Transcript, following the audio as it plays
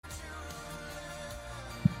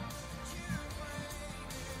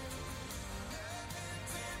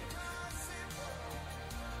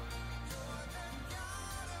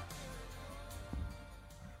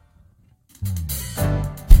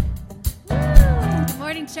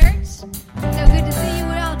morning, church. So good to see you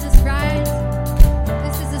all just rise.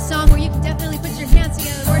 This is a song where you can definitely put your hands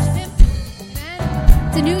together and worship Him. Amen.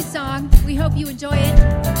 It's a new song. We hope you enjoy it.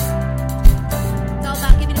 It's all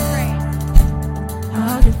about giving Him praise.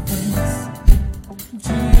 I'll give thanks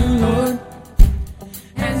to you, Lord,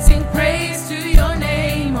 and sing praise to your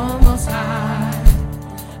name, O Most High.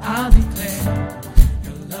 I'll declare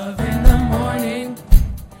your love in the morning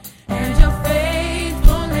and your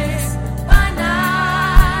faithfulness by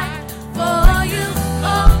night. For you,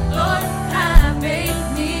 oh Lord, have made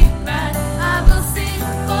me glad. I will sing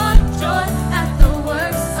for joy at the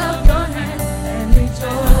works of your hands and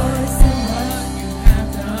rejoice.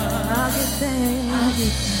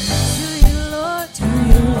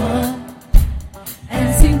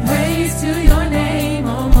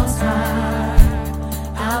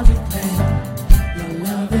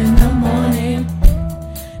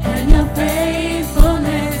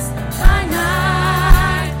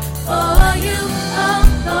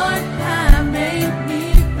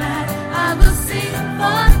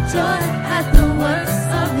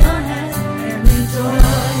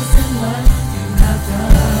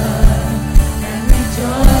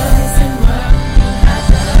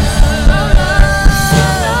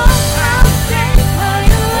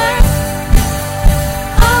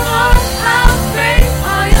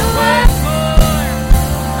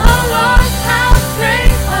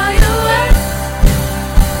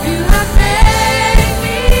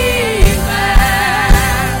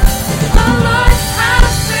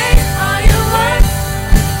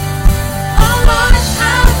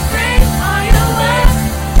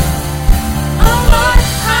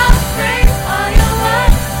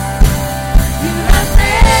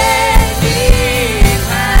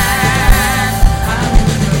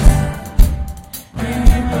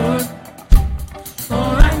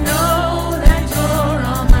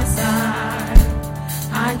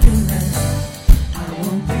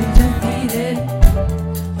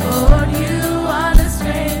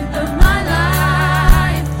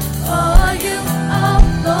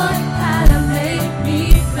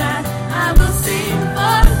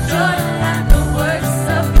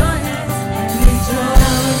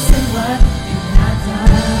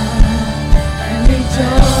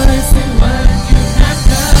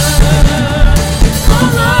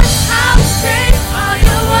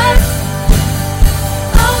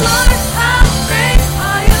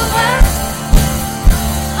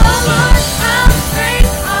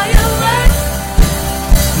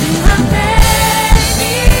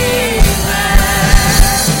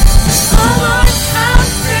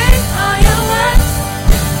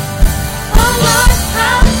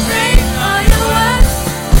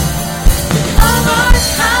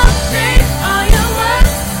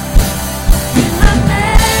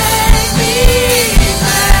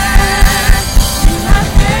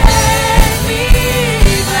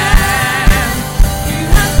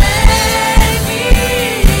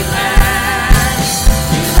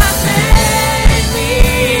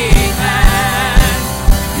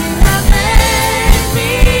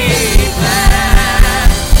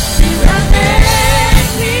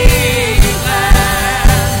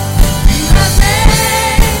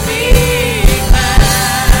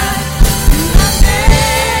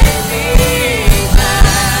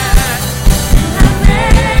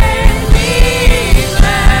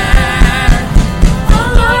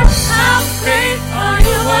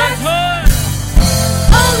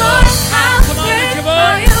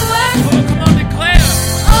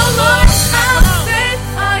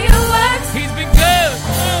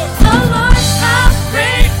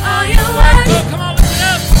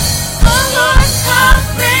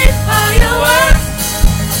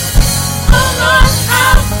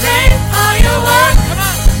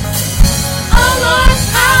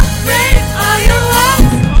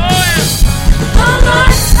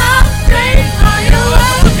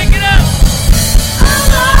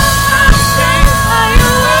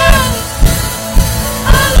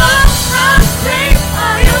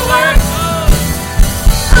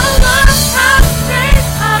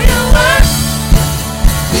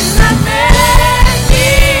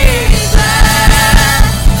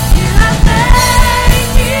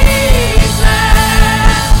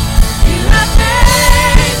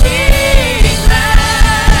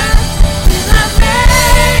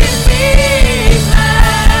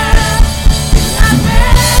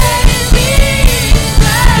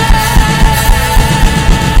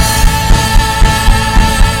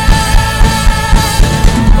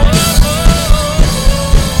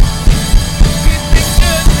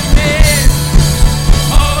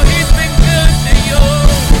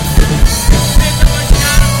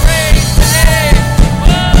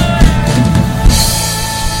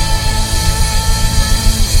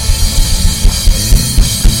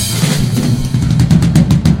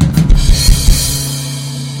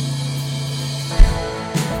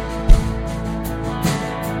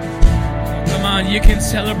 can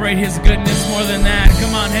celebrate His goodness more than that.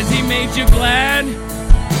 Come on, has He made you glad?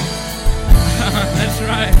 That's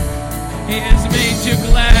right. He has made you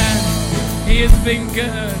glad. He has been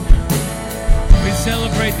good. We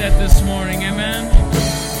celebrate that this morning, amen?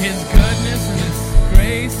 His goodness and His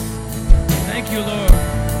grace. Thank you, Lord.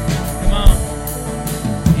 Come on.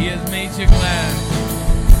 He has made you glad.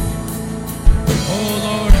 Oh,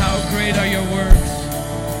 Lord, how great are your works.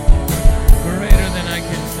 Greater than I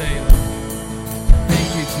can say them.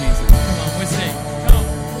 Thank you, Jesus. Come on, we sing. Come on.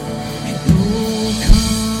 Oh,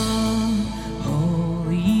 come,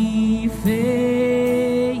 all ye faithful,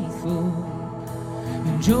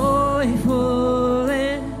 joyful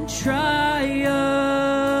and triumphant.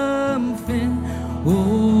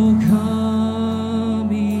 Oh,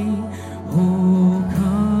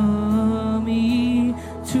 come ye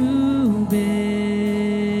to Bethlehem.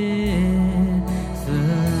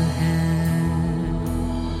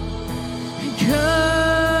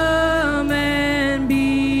 Come and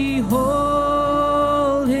behold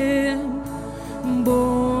Him,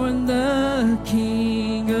 born the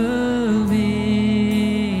King of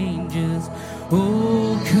angels.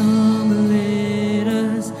 Oh, come, let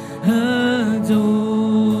us adore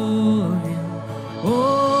Him.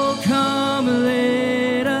 Oh, come,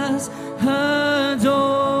 let us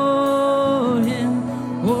adore Him.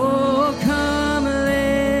 Oh, come,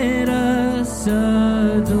 let us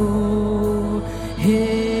adore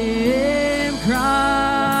Him, Christ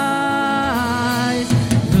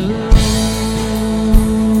the Lord.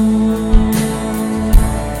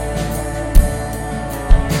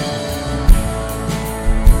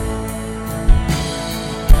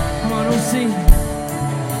 Come on, don't sing.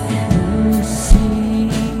 Oh,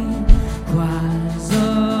 sing, choirs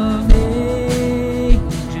of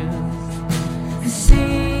angels,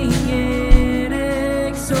 sing in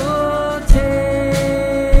exaltation.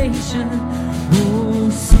 Oh,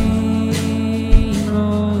 sing,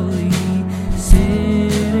 all ye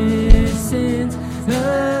citizens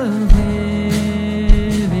of heaven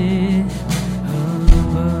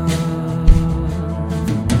above.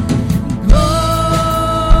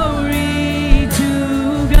 Glory to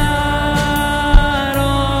God,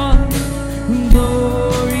 all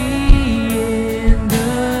glory in the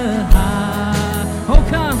high. Oh,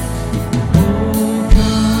 come,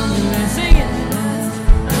 let's sing it.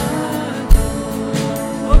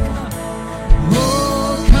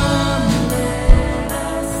 Oh, come, let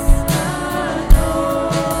us adore.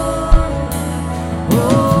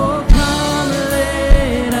 Oh, come,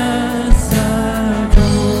 let us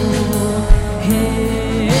adore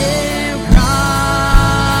Him,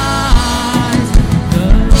 Christ the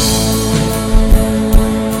Lord.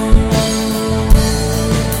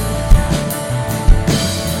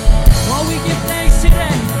 While we give thanks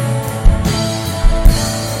today,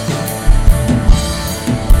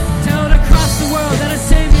 tell it across the world that a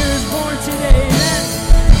Savior is born today. Amen.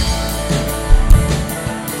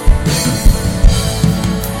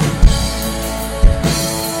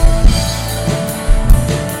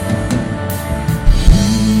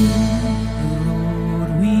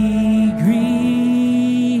 Lord, we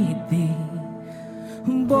greet Thee,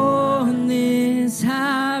 born this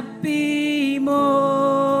happy morning.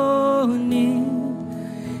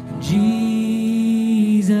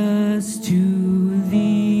 Jesus, to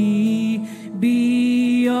Thee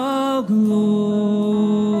be all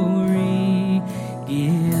glory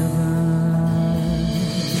given.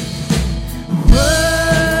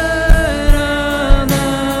 Word of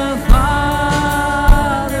the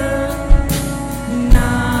Father,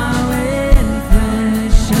 now in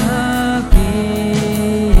flesh appearing.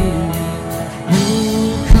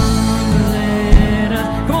 Oh, come, let us.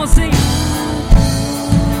 Come on, sing it.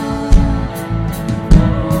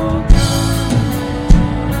 Oh, come,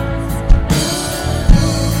 let us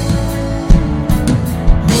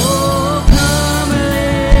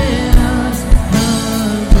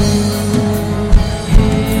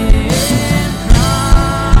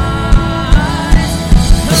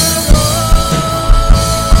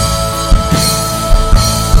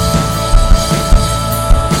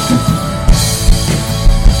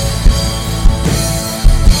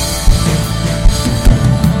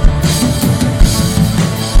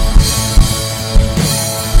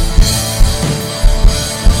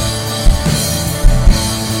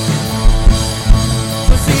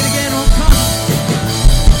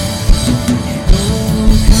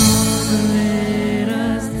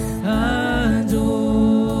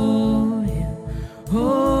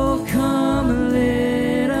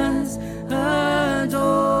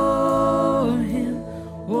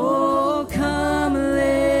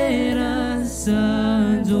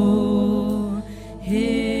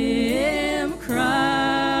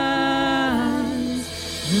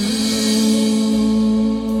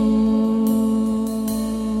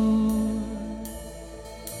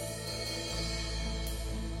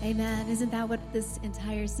what this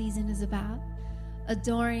entire season is about?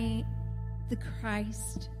 Adoring the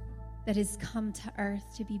Christ that has come to earth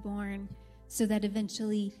to be born so that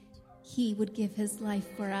eventually he would give his life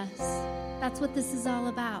for us. That's what this is all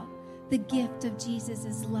about. The gift of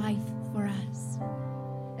Jesus' life for us.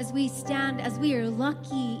 As we stand, as we are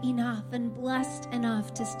lucky enough and blessed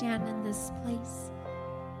enough to stand in this place,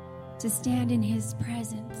 to stand in his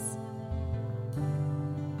presence,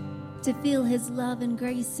 to feel his love and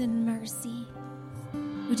grace and mercy,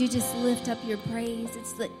 would you just lift up your praise?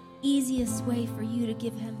 It's the easiest way for you to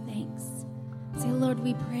give him thanks. Say, Lord,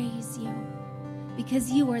 we praise you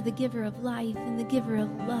because you are the giver of life and the giver of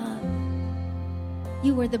love.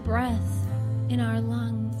 You are the breath in our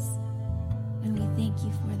lungs, and we thank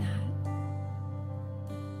you for that.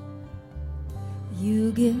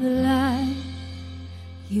 You give life,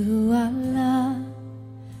 you are love,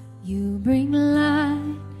 you bring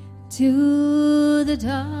light to the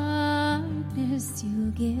darkness,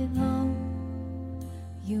 you give hope,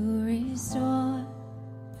 you restore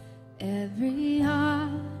every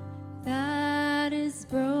heart that is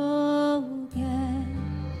broken.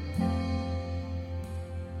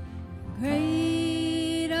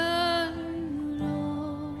 Great are you,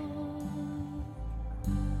 Lord.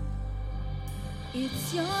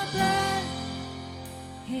 It's your breath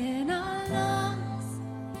in our lungs,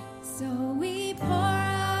 so we pour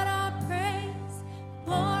out our praise,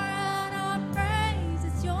 pour out our praise.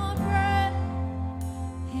 It's your breath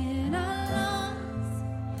in our lungs,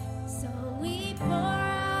 so we pour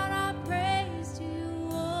out our praise to you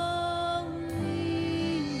only.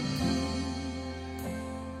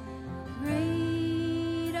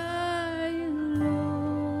 Great are you,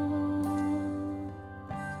 Lord.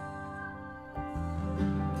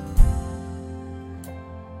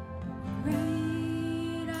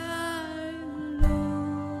 Great are you, Lord.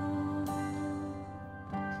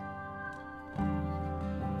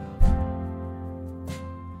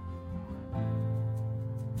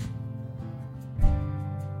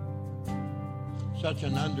 Such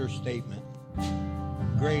an understatement.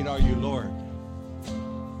 Great are you, Lord.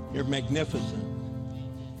 You're magnificent.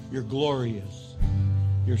 You're glorious.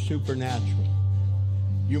 You're supernatural.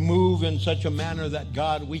 You move in such a manner that,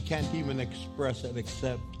 God, we can't even express it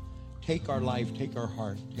except take our life, take our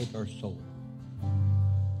heart, take our soul.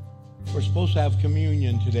 We're supposed to have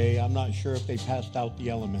communion today. I'm not sure if they passed out the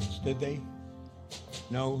elements. Did they?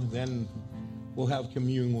 No? Then we'll have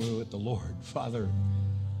communion with the Lord. Father,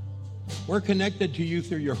 we're connected to you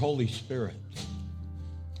through your Holy Spirit.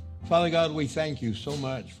 Father God, we thank you so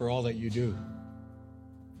much for all that you do.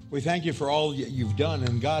 We thank you for all that you've done.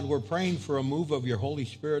 And God, we're praying for a move of your Holy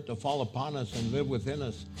Spirit to fall upon us and live within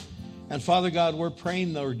us. And Father God, we're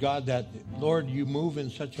praying, Lord God, that, Lord, you move in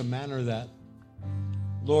such a manner that,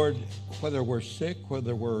 Lord, whether we're sick,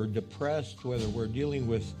 whether we're depressed, whether we're dealing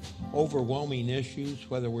with overwhelming issues,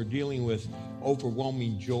 whether we're dealing with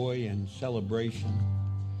overwhelming joy and celebration,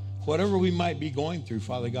 whatever we might be going through,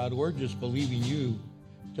 Father God, we're just believing you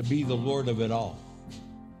to be the Lord of it all.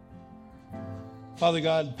 Father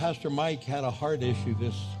God, Pastor Mike had a heart issue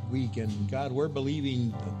this week, and God, we're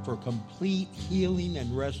believing for complete healing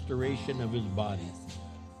and restoration of his body.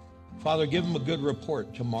 Father, give him a good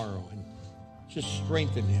report tomorrow and just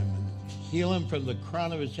strengthen him and heal him from the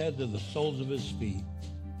crown of his head to the soles of his feet.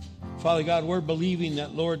 Father God, we're believing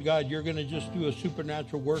that, Lord God, you're going to just do a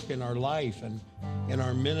supernatural work in our life and in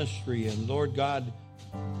our ministry. And Lord God,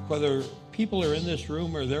 whether people are in this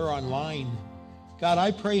room or they're online, God,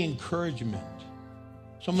 I pray encouragement.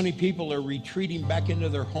 So many people are retreating back into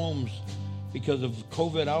their homes because of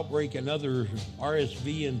COVID outbreak and other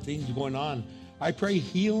RSV and things going on. I pray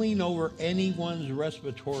healing over anyone's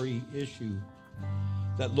respiratory issue.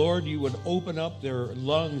 That, Lord, you would open up their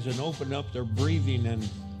lungs and open up their breathing and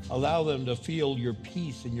allow them to feel your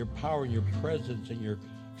peace and your power and your presence and your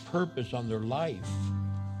purpose on their life.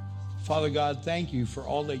 Father God, thank you for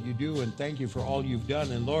all that you do and thank you for all you've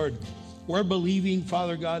done. And Lord, we're believing,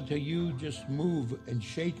 Father God, to you just move and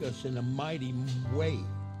shake us in a mighty way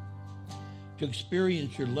to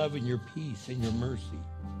experience your love and your peace and your mercy.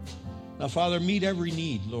 Now, Father, meet every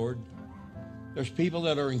need, Lord. There's people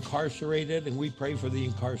that are incarcerated, and we pray for the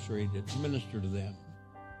incarcerated. Minister to them.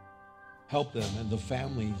 Help them and the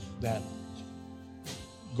families that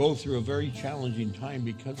go through a very challenging time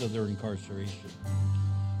because of their incarceration.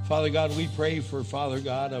 Father God, we pray for, Father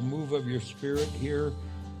God, a move of your Spirit here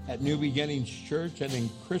at New Beginnings Church and in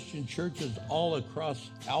Christian churches all across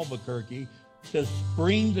Albuquerque to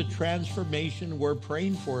bring the transformation we're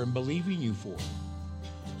praying for and believing you for.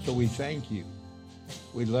 So we thank you.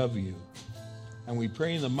 We love you. And we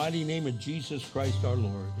pray in the mighty name of Jesus Christ our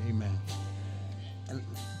Lord. Amen. And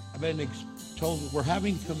I've been told we're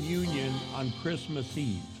having communion on Christmas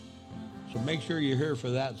Eve. So make sure you're here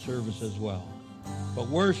for that service as well. But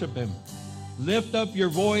worship him. Lift up your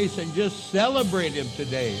voice and just celebrate him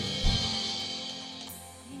today.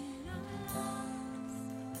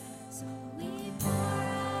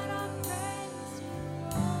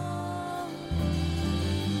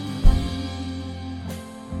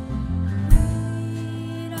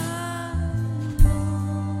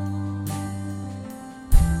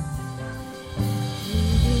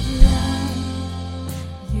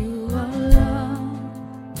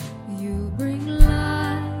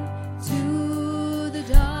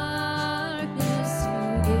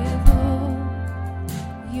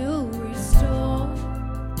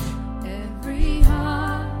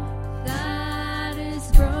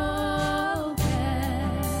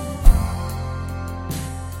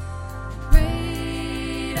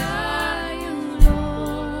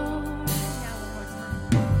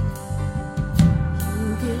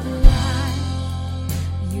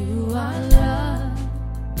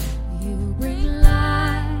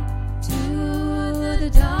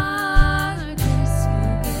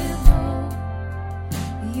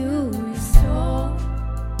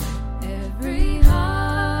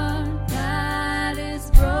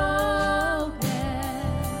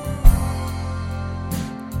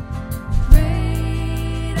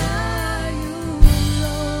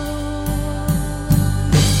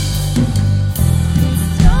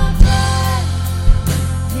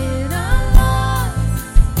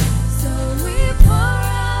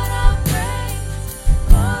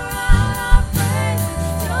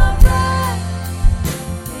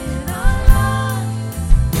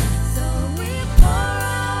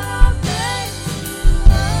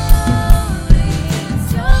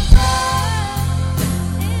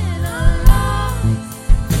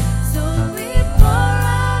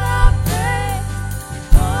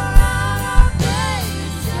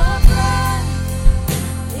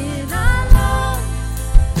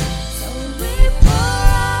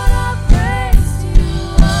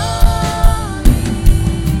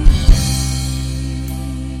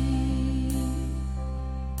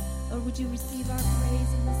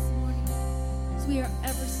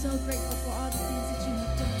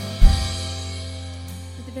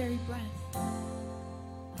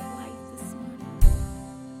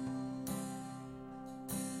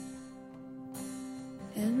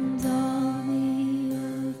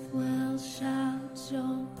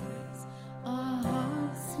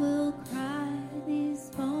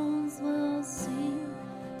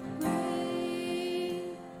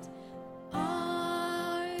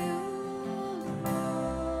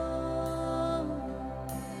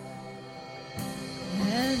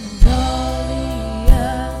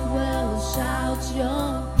 Shout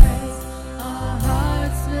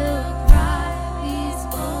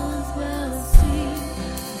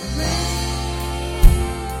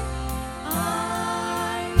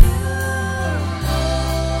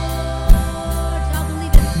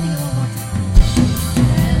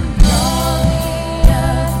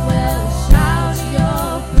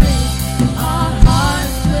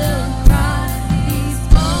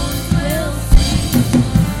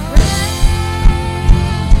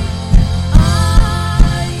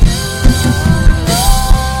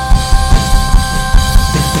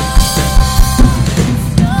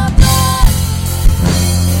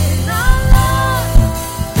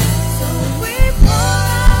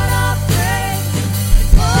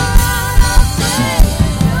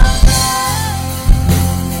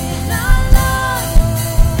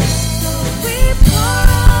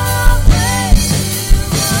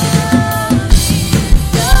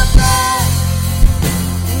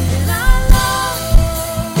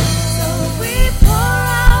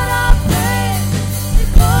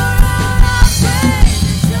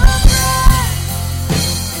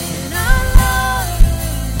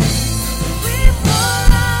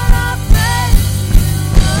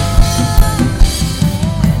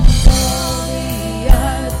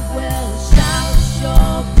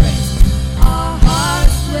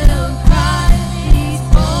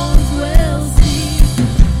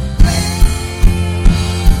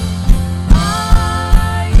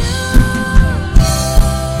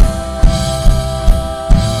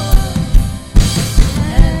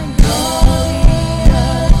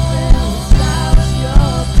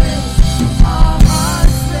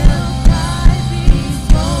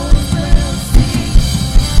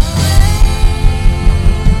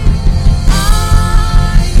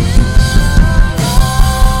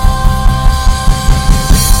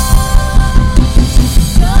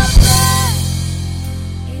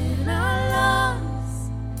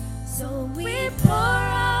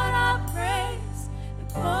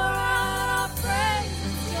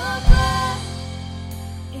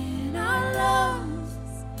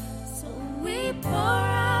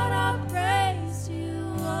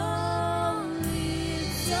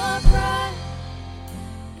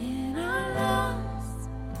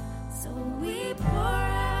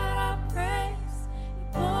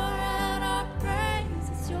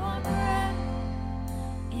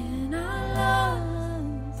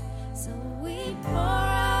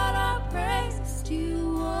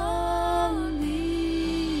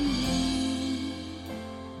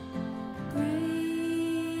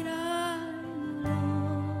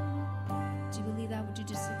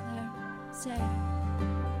say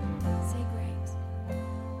great.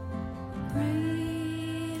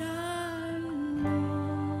 Great are you,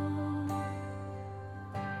 Lord.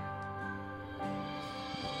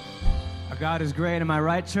 Our God is great. Am I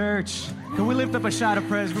right, church? Can we lift up a shout of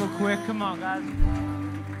praise real quick? Come on, guys.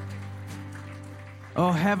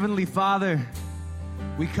 Oh, Heavenly Father,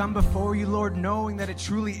 we come before you, Lord, knowing that it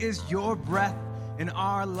truly is your breath in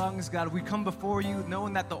our lungs, God. We come before you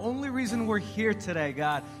knowing that the only reason we're here today,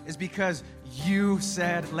 God, is because you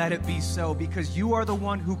said, let it be so, because you are the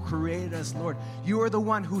one who created us, Lord. You are the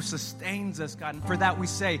one who sustains us, God. And for that we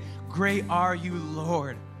say, great are you,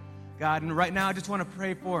 Lord, God. And right now I just want to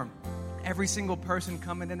pray for every single person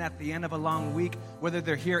coming in at the end of a long week, whether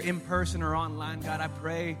they're here in person or online, God. I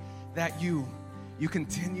pray that you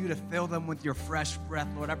continue to fill them with your fresh breath,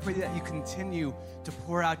 Lord. I pray that you continue to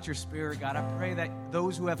pour out your Spirit, God. I pray that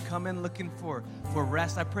those who have come in looking for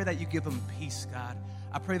rest, I pray that you give them peace, God.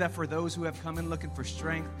 I pray that for those who have come in looking for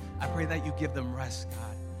strength, I pray that you give them rest,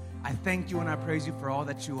 God. I thank you and I praise you for all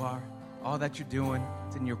that you are, all that you're doing.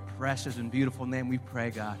 It's in your precious and beautiful name we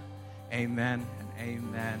pray, God. Amen and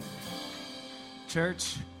amen.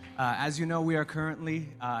 Church, as you know, we are currently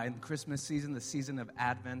in Christmas season, the season of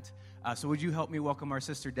Advent. So would you help me welcome our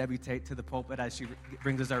sister Debbie Tate to the pulpit as she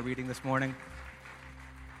brings us our reading this morning?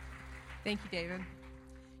 Thank you, David.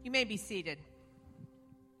 You may be seated.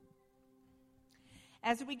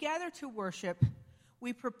 As we gather to worship,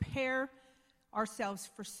 we prepare ourselves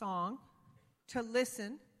for song, to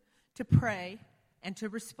listen, to pray, and to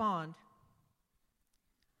respond.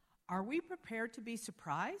 Are we prepared to be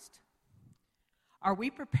surprised? Are we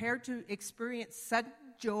prepared to experience sudden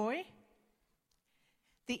joy?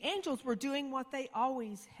 The angels were doing what they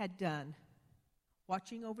always had done,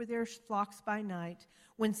 watching over their flocks by night,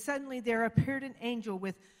 when suddenly there appeared an angel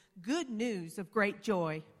with good news of great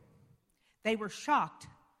joy. They were shocked,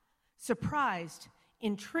 surprised,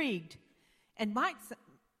 intrigued, and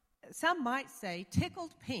some might say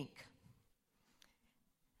tickled pink.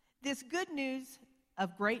 This good news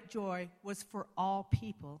of great joy was for all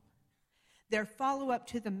people. Their follow-up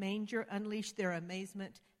to the manger unleashed their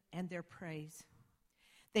amazement and their praise.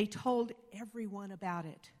 They told everyone about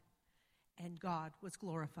it, and God was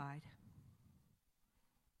glorified.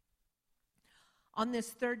 On this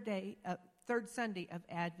third Sunday of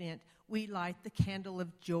Advent, we light the candle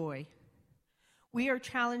of joy. We are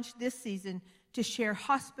challenged this season to share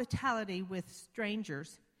hospitality with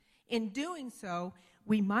strangers. In doing so,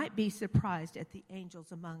 we might be surprised at the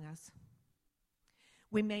angels among us.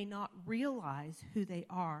 We may not realize who they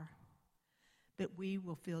are, but we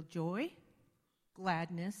will feel joy,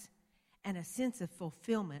 gladness, and a sense of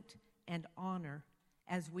fulfillment and honor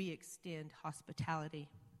as we extend hospitality.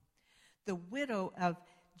 The widow of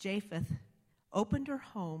Japheth opened her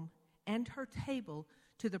home and her table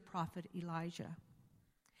to the prophet Elijah.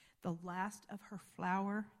 The last of her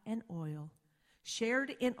flour and oil,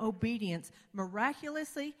 shared in obedience,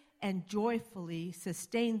 miraculously and joyfully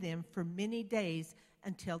sustained them for many days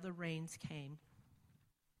until the rains came.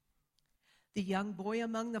 The young boy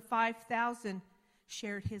among the 5,000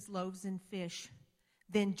 shared his loaves and fish,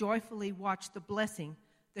 then joyfully watched the blessing,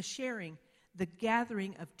 the sharing, the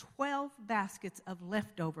gathering of 12 baskets of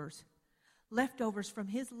leftovers from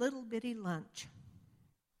his little bitty lunch.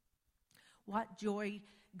 What joy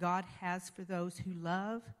God has for those who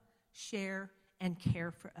love, share, and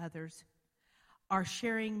care for others. Our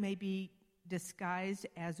sharing may be disguised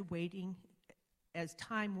as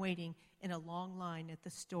time waiting in a long line at the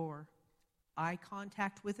store, eye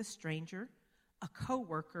contact with a stranger, a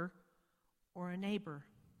coworker, or a neighbor,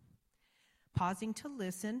 pausing to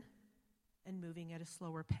listen and moving at a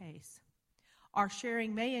slower pace. Our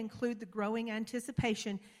sharing may include the growing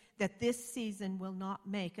anticipation that this season will not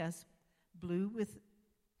make us blue with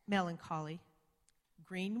melancholy,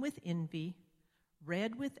 green with envy,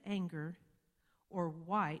 red with anger, or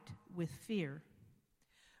white with fear.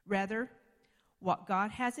 Rather, what God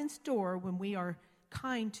has in store when we are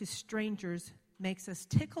kind to strangers makes us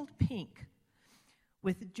tickled pink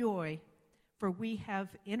with joy, for we have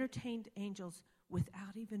entertained angels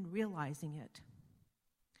without even realizing it.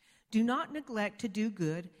 Do not neglect to do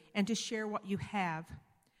good and to share what you have,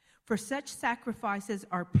 for such sacrifices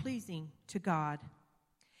are pleasing to God.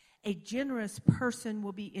 A generous person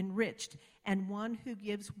will be enriched, and one who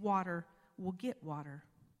gives water will get water.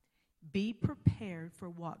 Be prepared for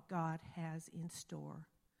what God has in store.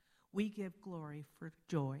 We give glory for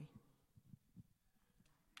joy.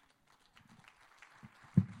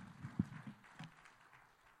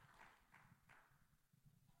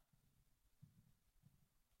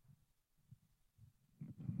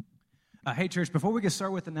 Hey, church, before we get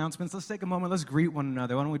started with announcements, let's take a moment. Let's greet one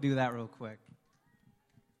another. Why don't we do that real quick?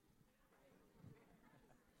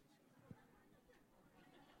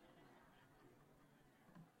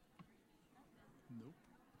 Nope.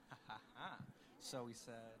 So we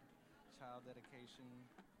said child dedication.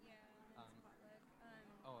 Yeah, potluck.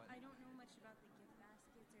 I don't know much about the gift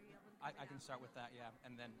baskets. Are you able to? I can start with that, yeah.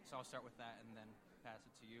 And then, so I'll start with that and then pass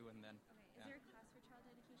it to you and then. Okay. Is there a class for child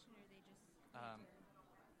dedication, or are they just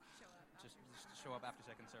show up? Just show up after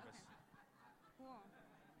second service. Cool. You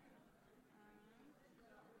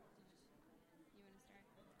want to start?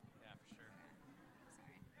 Yeah, for sure.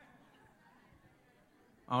 Sorry.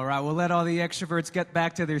 All right, we'll let all the extroverts get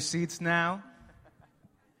back to their seats now.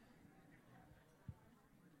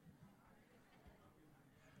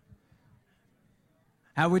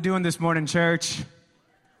 How we doing this morning, church?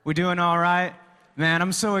 We doing all right? Man,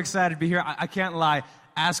 I'm so excited to be here. I can't lie.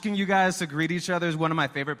 Asking you guys to greet each other is one of my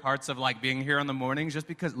favorite parts of like being here in the mornings, just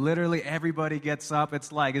because literally everybody gets up.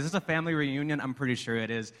 It's like, is this a family reunion? I'm pretty sure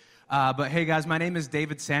it is. But hey guys, my name is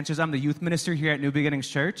David Sanchez. I'm the youth minister here at New Beginnings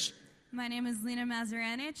Church. My name is Lena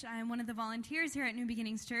Mazaranich. I'm one of the volunteers here at New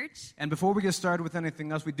Beginnings Church. And before we get started with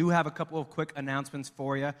anything else, we do have a couple of quick announcements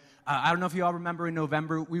for you. I don't know if you all remember in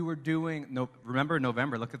November, we were doing, remember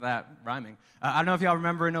November, look at that rhyming. I don't know if y'all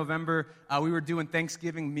remember in November, we were doing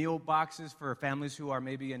Thanksgiving meal boxes for families who are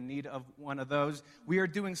maybe in need of one of those. We are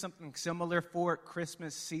doing something similar for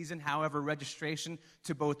Christmas season. However, registration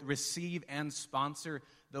to both receive and sponsor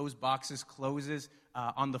those boxes closes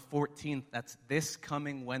on the 14th. That's this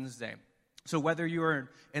coming Wednesday. So whether you're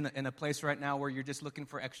in a place right now where you're just looking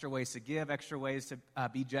for extra ways to give, extra ways to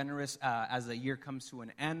be generous as the year comes to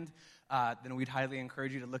an end, then we'd highly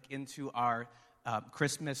encourage you to look into our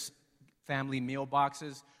Christmas family meal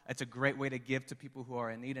boxes. It's a great way to give to people who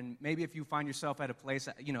are in need. And maybe if you find yourself at a place,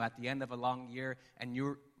 at the end of a long year and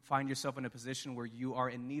you find yourself in a position where you are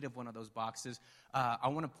in need of one of those boxes, I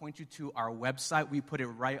want to point you to our website. We put it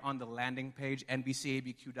right on the landing page,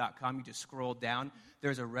 nbcabq.com. You just scroll down.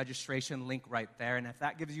 There's a registration link right there. And if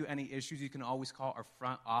that gives you any issues, you can always call our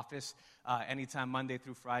front office anytime Monday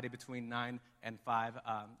through Friday between 9 and 5,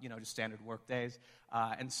 just standard work days.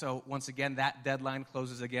 And so, once again, that deadline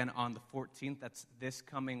closes again on the 14th. That's this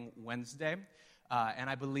coming Wednesday. And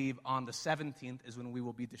I believe on the 17th is when we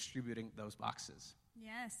will be distributing those boxes.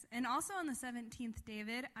 Yes, and also on the 17th,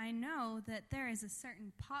 David, I know that there is a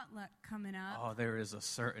certain potluck coming up. Oh, there is a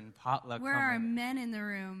certain potluck Where coming. are men in the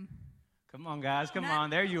room? Come on, guys, come on.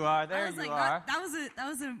 There you are, there you are. That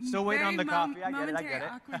was a Still waiting on the coffee. I get it. momentary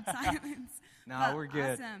awkward silence. No, but we're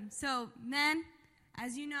good. Awesome. So, men,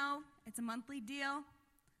 as you know, it's a monthly deal.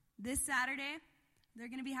 This Saturday, they're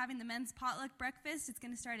going to be having the men's potluck breakfast. It's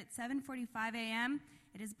going to start at 7:45 a.m.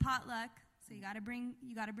 It is potluck, so you got to bring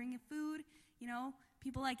your food.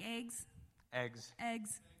 People like eggs. Eggs.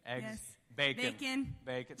 Yes. Bacon.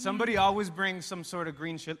 Somebody always brings some sort of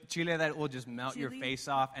green chile that will just melt your face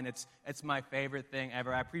off, and it's my favorite thing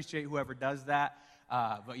ever. I appreciate whoever does that.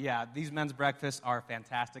 But yeah, these men's breakfasts are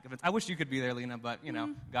fantastic. I wish you could be there, Lena, but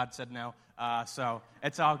God said no, so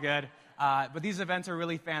it's all good. But these events are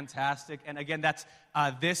really fantastic, and again, that's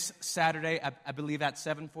this Saturday, I believe at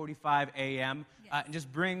 7:45 a.m. Yes. And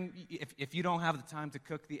just bring, if you don't have the time to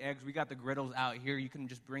cook the eggs, we got the griddles out here. You can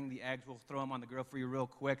just bring the eggs. We'll throw them on the grill for you real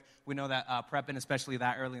quick. We know that prepping, especially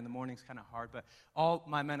that early in the morning, is kind of hard. But all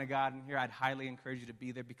my men of God in here, I'd highly encourage you to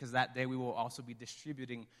be there because that day we will also be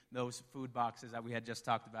distributing those food boxes that we had just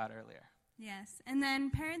talked about earlier. Yes, and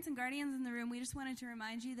then parents and guardians in the room, we just wanted to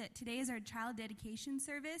remind you that today is our child dedication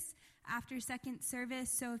service after second service.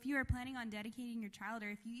 So if you are planning on dedicating your child, or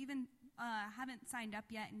if you even haven't signed up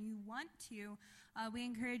yet and you want to, we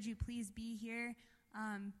encourage you, please be here.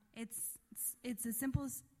 It's a simple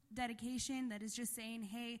dedication that is just saying,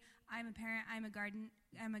 hey, I'm a parent, I'm a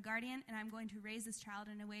guardian, and I'm going to raise this child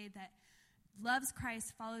in a way that loves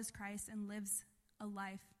Christ, follows Christ, and lives a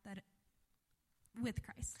life that with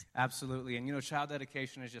Christ. Absolutely. And child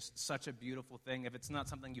dedication is just such a beautiful thing. If it's not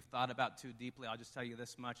something you've thought about too deeply, I'll just tell you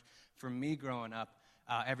this much. For me growing up,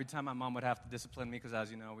 every time my mom would have to discipline me, because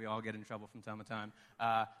as you know, we all get in trouble from time to time,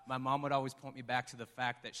 my mom would always point me back to the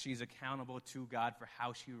fact that she's accountable to God for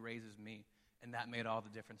how she raises me. And that made all the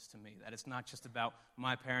difference to me. That it's not just about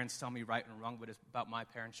my parents telling me right and wrong, but it's about my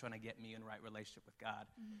parents trying to get me in right relationship with God.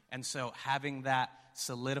 Mm-hmm. And so having that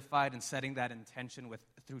solidified and setting that intention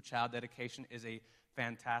through child dedication is a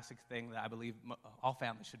fantastic thing that I believe all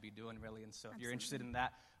families should be doing, really. And so if you're interested in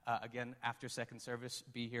that, again, after second service,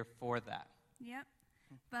 be here for that. Yep.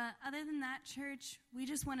 But other than that, church, we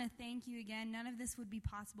just want to thank you again. None of this would be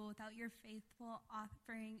possible without your faithful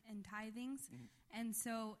offering and tithings. Mm-hmm. And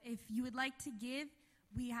so if you would like to give,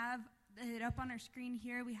 we have it up on our screen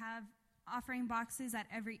here. We have offering boxes at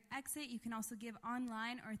every exit. You can also give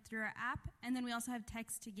online or through our app. And then we also have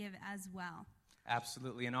text to give as well.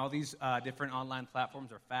 Absolutely. And all these different online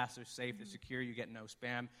platforms are fast, they're safe, they're secure. You get no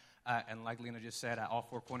spam. And like Lena just said, at all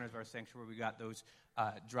four corners of our sanctuary, we got those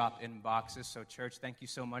drop-in boxes. So, church, thank you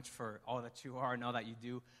so much for all that you are and all that you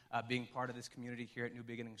do, being part of this community here at New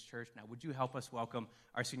Beginnings Church. Now, would you help us welcome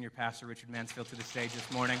our senior pastor, Richard Mansfield, to the stage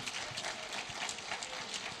this morning?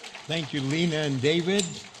 Thank you, Lena and David.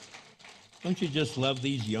 Don't you just love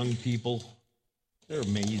these young people? They're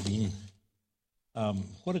amazing.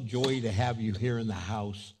 What a joy to have you here in the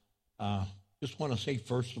house. Just want to say,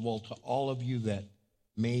 first of all, to all of you that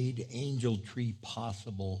made Angel Tree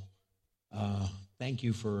possible, thank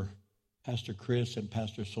you for Pastor Chris and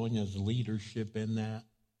Pastor Sonia's leadership in that.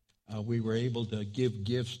 We were able to give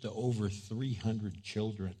gifts to over 300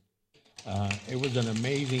 children. It was an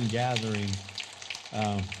amazing gathering.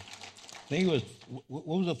 I think it was, what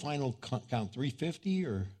was the final count, 350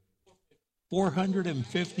 or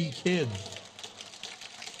 450 kids?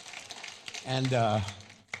 And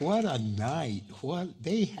what a night.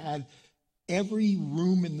 They had, every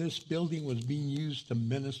room in this building was being used to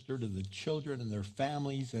minister to the children and their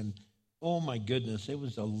families. And oh my goodness, it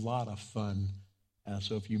was a lot of fun.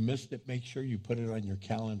 So if you missed it, make sure you put it on your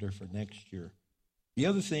calendar for next year. The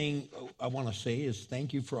other thing I want to say is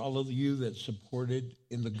thank you for all of you that supported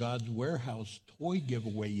in the God's Warehouse toy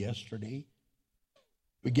giveaway yesterday.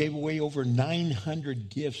 We gave away over 900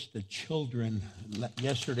 gifts to children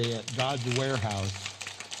yesterday at God's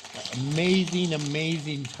Warehouse. Amazing,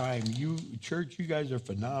 amazing time. You, church, you guys are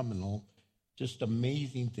phenomenal. Just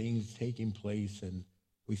amazing things taking place, and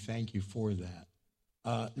we thank you for that.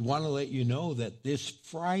 I want to let you know that this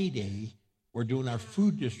Friday, we're doing our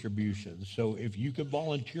food distribution. So if you could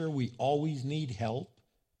volunteer, we always need help.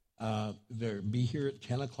 Be here at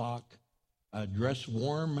 10 o'clock. Dress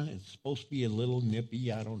warm. It's supposed to be a little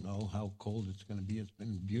nippy. I don't know how cold it's going to be. It's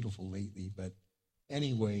been beautiful lately. But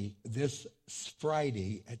anyway, this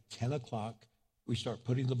Friday at 10 o'clock, we start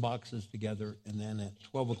putting the boxes together. And then at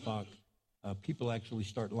 12 o'clock, people actually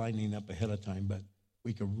start lining up ahead of time. But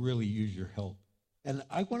we could really use your help. And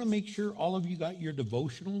I want to make sure all of you got your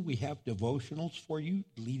devotional. We have devotionals for you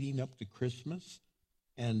leading up to Christmas.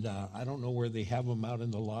 And I don't know where they have them out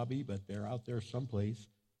in the lobby, but they're out there someplace.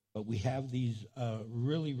 But we have these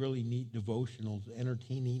really, really neat devotionals.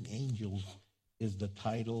 Entertaining Angels is the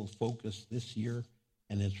title focus this year.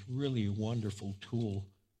 And it's really a wonderful tool.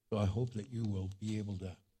 So I hope that you will be able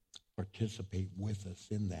to participate with us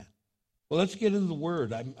in that. Well, let's get into the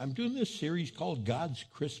Word. I'm doing this series called God's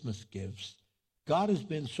Christmas Gifts. God has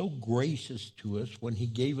been so gracious to us when he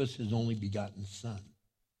gave us his only begotten Son.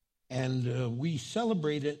 And we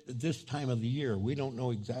celebrate it this time of the year. We don't know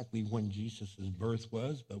exactly when Jesus' birth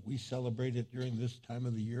was, but we celebrate it during this time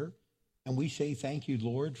of the year. And we say, thank you,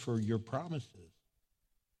 Lord, for your promises.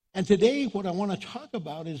 And today, what I want to talk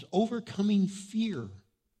about is overcoming fear.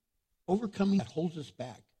 Overcoming that holds us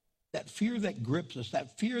back. That fear that grips us.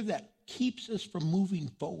 That fear that keeps us from moving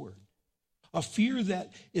forward. A fear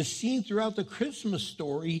that is seen throughout the Christmas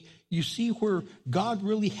story. You see where God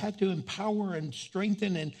really had to empower and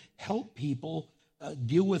strengthen and help people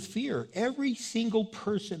deal with fear. Every single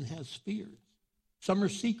person has fears. Some are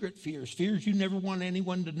secret fears, fears you never want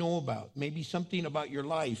anyone to know about. Maybe something about your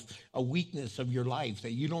life, a weakness of your life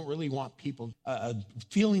that you don't really want people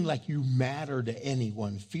feeling like you matter to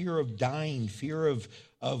anyone. Fear of dying, fear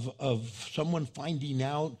of someone finding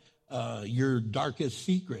out your darkest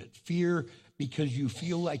secret. Fear because you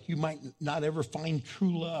feel like you might not ever find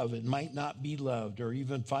true love and might not be loved or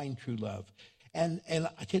even find true love. And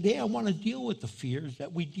today I want to deal with the fears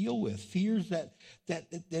that we deal with. Fears that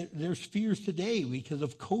there's fears today because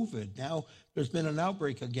of COVID. Now there's been an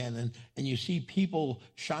outbreak again, and you see people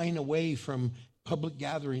shying away from public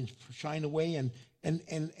gatherings, shying away. And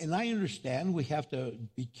I understand we have to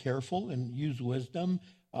be careful and use wisdom.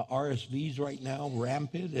 RSV's right now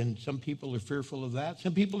rampant, and some people are fearful of that.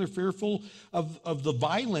 Some people are fearful of the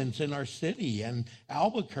violence in our city and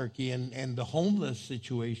Albuquerque and the homeless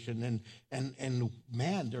situation. And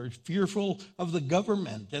man, they're fearful of the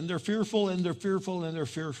government, and they're fearful, and they're fearful, and they're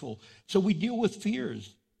fearful. So we deal with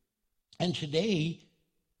fears. And today,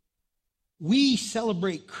 we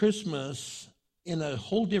celebrate Christmas in a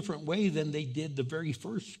whole different way than they did the very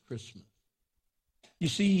first Christmas. You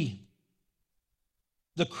see,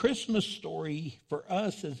 the Christmas story for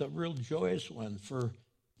us is a real joyous one. For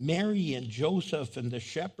Mary and Joseph and the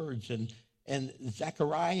shepherds and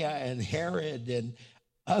Zechariah and Herod and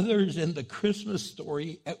others in the Christmas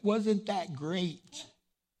story, it wasn't that great.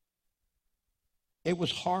 It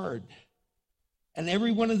was hard. And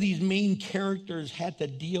every one of these main characters had to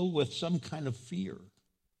deal with some kind of fear.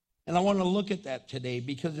 And I want to look at that today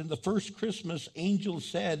because in the first Christmas, angels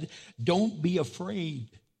said, don't be afraid,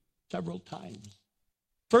 several times.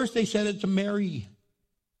 First, they said it to Mary.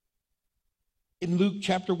 In Luke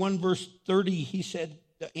chapter 1, verse 30,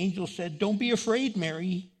 the angel said, don't be afraid,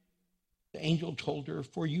 Mary. The angel told her,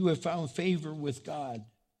 for you have found favor with God.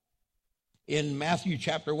 In Matthew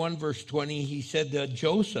chapter 1, verse 20, he said to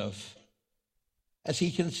Joseph, as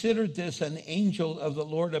he considered this, an angel of the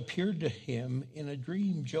Lord appeared to him in a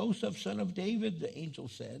dream. Joseph, son of David, the angel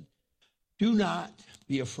said, do not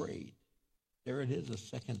be afraid. There it is a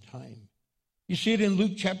second time. You see it in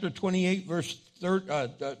Luke chapter 28, verse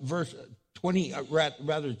 20,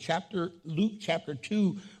 Luke chapter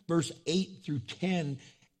 2, verse 8 through 10,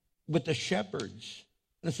 with the shepherds.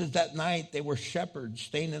 And it says that night they were shepherds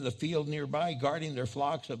staying in the field nearby, guarding their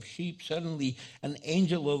flocks of sheep. Suddenly an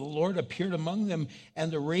angel of the Lord appeared among them,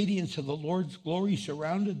 and the radiance of the Lord's glory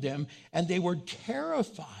surrounded them, and they were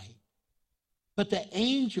terrified. But the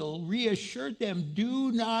angel reassured them,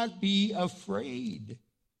 do not be afraid.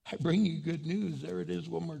 I bring you good news. There it is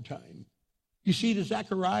one more time. You see, to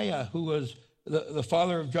Zechariah, who was the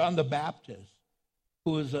father of John the Baptist,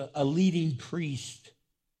 who was a leading priest,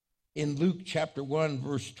 in Luke chapter 1,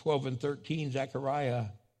 verse 12 and 13, Zechariah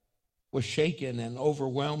was shaken and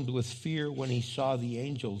overwhelmed with fear when he saw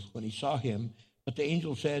him. But the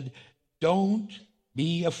angel said, don't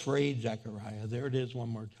be afraid, Zechariah. There it is one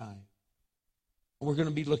more time. We're going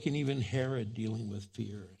to be looking even Herod dealing with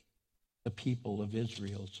fear, the people of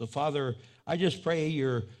Israel. So, Father, I just pray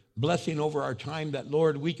your blessing over our time that,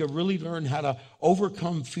 Lord, we could really learn how to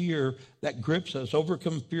overcome fear that grips us,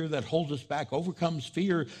 overcome fear that holds us back, overcomes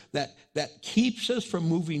fear that keeps us from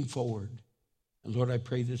moving forward. And, Lord, I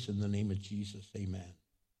pray this in the name of Jesus. Amen.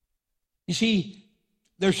 You see,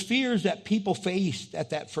 there's fears that people faced at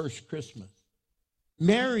that first Christmas.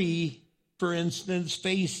 Mary, for instance,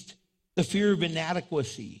 faced the fear of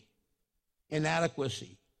inadequacy.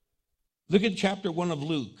 Look at chapter 1 of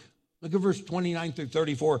Luke. Look at verse 29 through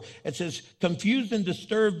 34. It says, confused and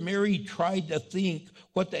disturbed, Mary tried to think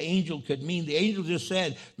what the angel could mean. The angel just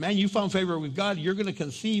said, man, you found favor with God. You're going to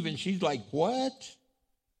conceive. And she's like, what?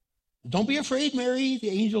 Don't be afraid, Mary, the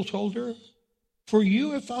angel told her. For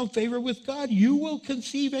you have found favor with God. You will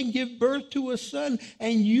conceive and give birth to a son,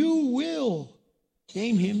 and you will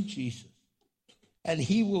name him Jesus. And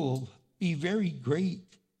he will be very great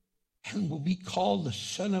and will be called the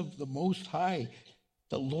Son of the Most High.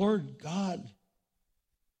 The Lord God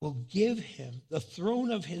will give him the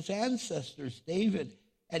throne of his ancestors, David,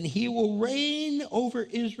 and he will reign over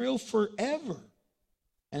Israel forever,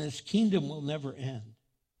 and his kingdom will never end.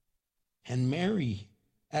 And Mary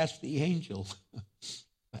asked the angel,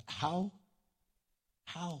 but how?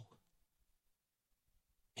 How?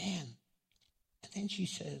 Man. And then she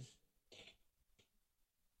says,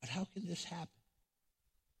 but how can this happen?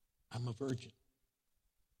 I'm a virgin.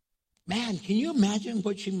 Man, can you imagine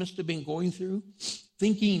what she must have been going through?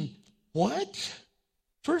 Thinking, what?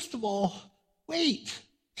 First of all, wait,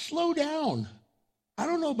 slow down. I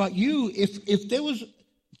don't know about you. If there was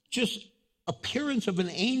just appearance of an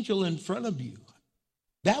angel in front of you,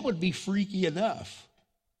 that would be freaky enough.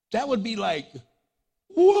 That would be like,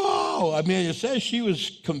 whoa. I mean, it says she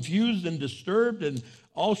was confused and disturbed and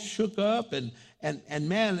all shook up and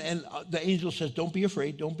man, and the angel says, don't be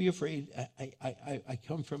afraid, don't be afraid. I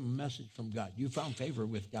come from a message from God. You found favor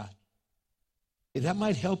with God. If that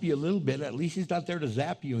might help you a little bit. At least he's not there to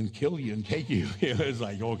zap you and kill you and take you. It's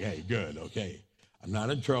like, okay, good, okay. I'm not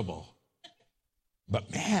in trouble.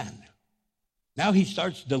 But man, now he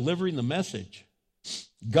starts delivering the message.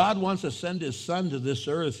 God wants to send his son to this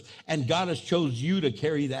earth, and God has chose you to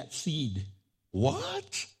carry that seed.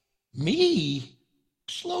 What? Me?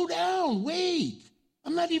 Slow down, wait.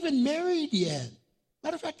 I'm not even married yet.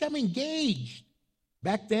 Matter of fact, I'm engaged.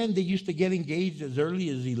 Back then, they used to get engaged as early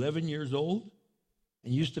as 11 years old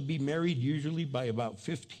and used to be married usually by about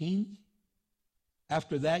 15.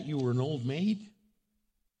 After that, you were an old maid.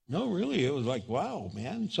 No, really, it was like, wow,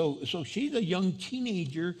 man. So she's a young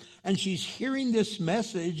teenager, and she's hearing this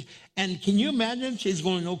message, and can you imagine? She's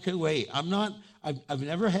going, okay, wait, I've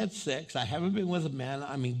never had sex. I haven't been with a man.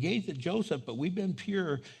 I'm engaged to Joseph, but we've been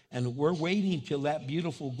pure, and we're waiting till that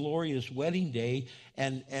beautiful, glorious wedding day.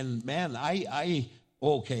 And man, I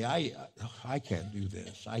can't do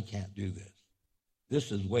this. I can't do this.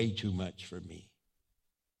 This is way too much for me.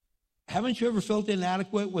 Haven't you ever felt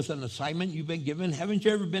inadequate with an assignment you've been given? Haven't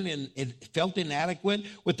you ever felt inadequate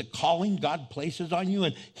with the calling God places on you?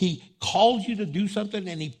 And he calls you to do something,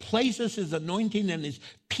 and he places his anointing and his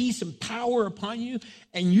peace and power upon you,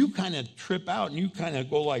 and you kind of trip out, and you kind of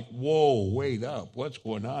go like, whoa, wait up, what's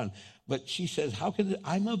going on? But she says, how can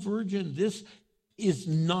I'm a virgin. This is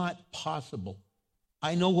not possible.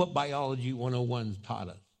 I know what Biology 101 taught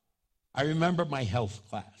us. I remember my health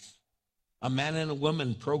class. A man and a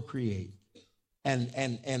woman procreate.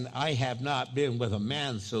 And I have not been with a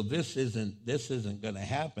man, so this isn't going to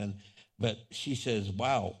happen. But she says,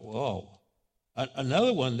 wow, whoa.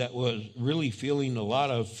 Another one that was really feeling a lot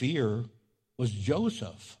of fear was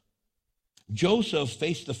Joseph. Joseph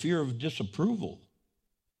faced the fear of disapproval.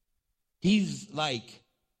 He's like,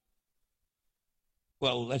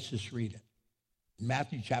 well, let's just read it.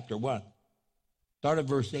 Matthew chapter 1, start at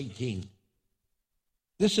verse 18.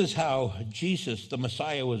 This is how Jesus, the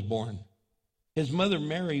Messiah, was born. His mother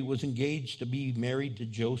Mary was engaged to be married to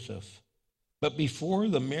Joseph. But before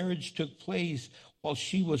the marriage took place, while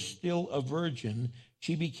she was still a virgin,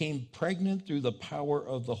 she became pregnant through the power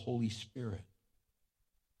of the Holy Spirit.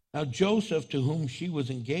 Now Joseph, to whom she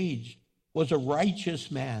was engaged, was a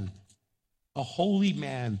righteous man, a holy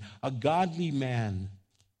man, a godly man,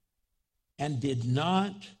 and did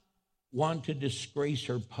not want to disgrace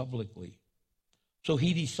her publicly. So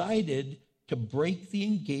he decided to break the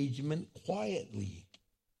engagement quietly.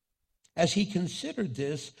 As he considered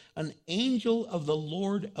this, an angel of the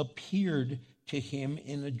Lord appeared to him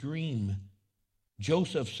in a dream.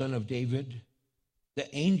 Joseph, son of David, the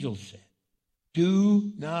angel said,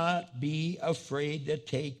 do not be afraid to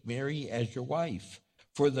take Mary as your wife,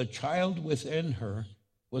 for the child within her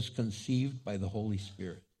was conceived by the Holy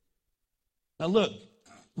Spirit. Now look,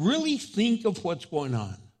 really think of what's going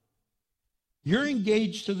on. You're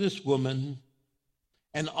engaged to this woman,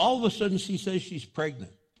 and all of a sudden she says she's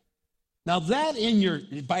pregnant. Now that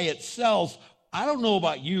by itself, I don't know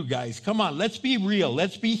about you guys. Come on, let's be real.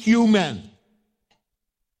 Let's be human.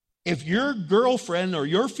 If your girlfriend or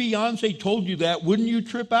your fiance told you that, wouldn't you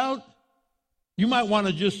trip out? You might want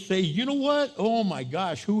to just say, you know what? Oh my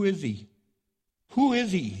gosh, who is he? Who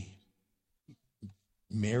is he?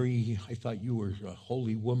 Mary, I thought you were a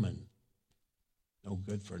holy woman. No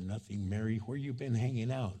good for nothing, Mary. Where you been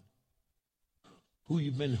hanging out? Who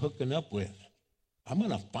you been hooking up with? I'm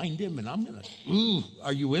going to find him and I'm going to,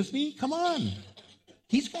 are you with me? Come on.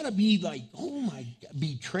 He's got to be like, oh my,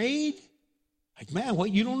 betrayed? Like, man,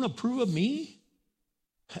 what, you don't approve of me?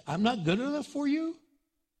 I'm not good enough for you?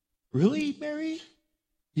 Really, Mary?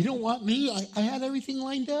 You don't want me? I had everything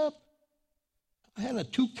lined up. I had a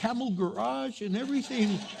 2-camel garage and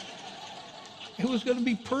everything. It was going to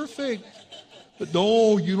be perfect. But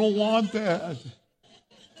no, you don't want that.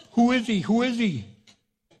 Who is he? Who is he?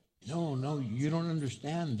 No, you don't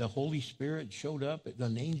understand. The Holy Spirit showed up.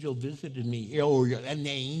 An angel visited me. Oh, an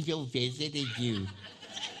angel visited you.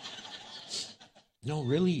 No,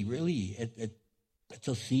 really. It's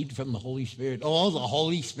a seed from the Holy Spirit. Oh, the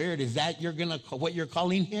Holy Spirit. Is that what you're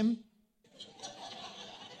calling him?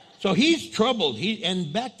 So he's troubled.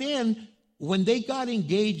 And back then, when they got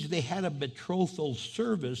engaged, they had a betrothal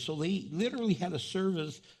service. So they literally had a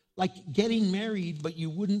service like getting married, but you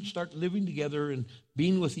wouldn't start living together and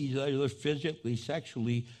being with each other physically,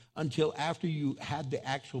 sexually, until after you had the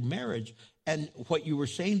actual marriage. And what you were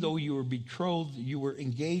saying, though, you were betrothed, you were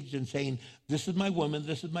engaged in saying, this is my woman,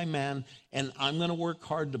 this is my man, and I'm going to work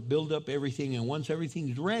hard to build up everything. And once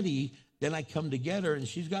everything's ready, then I come together, and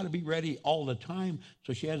she's got to be ready all the time.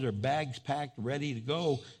 So she has her bags packed, ready to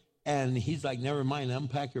go. And he's like, never mind,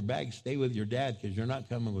 unpack your bags, stay with your dad, because you're not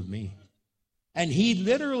coming with me. And he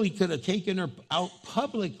literally could have taken her out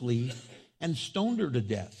publicly and stoned her to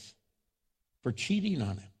death for cheating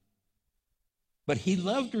on him. But he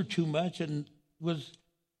loved her too much and was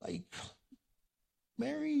like,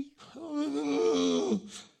 Mary, I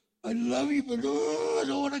love you, but I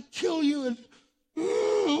don't want to kill you. And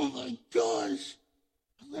oh my gosh,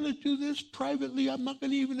 I'm going to do this privately. I'm not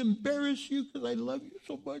going to even embarrass you because I love you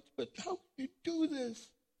so much. But how can you do this?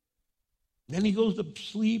 Then he goes to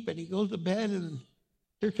sleep and he goes to bed, and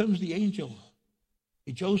here comes the angel.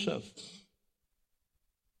 Hey, Joseph.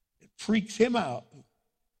 It freaks him out.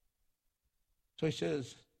 So he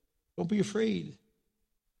says, don't be afraid.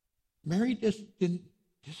 Mary didn't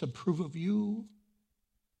disapprove of you.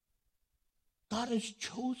 God has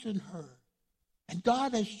chosen her. And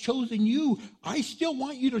God has chosen you. I still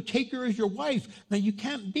want you to take her as your wife. Now, you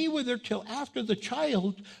can't be with her till after the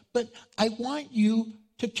child, but I want you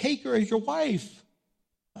to take her as your wife.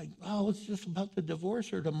 Like, oh, it's just about to divorce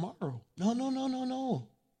her tomorrow. No.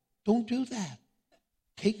 Don't do that.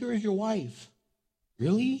 Take her as your wife.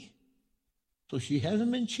 Really? So she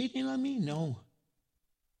hasn't been cheating on me? No.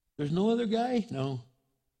 There's no other guy? No.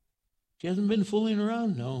 She hasn't been fooling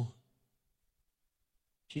around? No.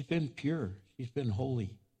 She's been pure. She's been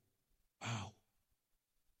holy. Wow.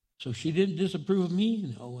 So she didn't disapprove of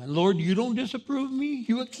me? No. And Lord, you don't disapprove of me?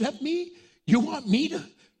 You accept me? You want me to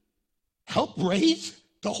help raise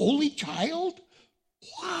the holy child?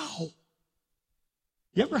 Wow.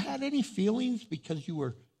 You ever had any feelings because you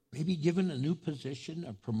were maybe given a new position,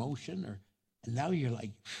 a promotion, and now you're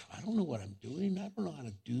like, I don't know what I'm doing. I don't know how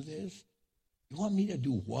to do this. You want me to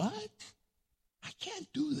do what? I can't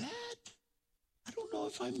do that. I don't know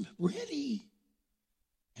if I'm ready.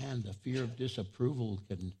 And the fear of disapproval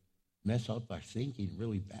can mess up our thinking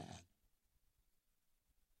really bad.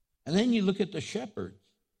 And then you look at the shepherds.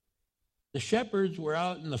 The shepherds were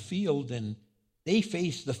out in the field and they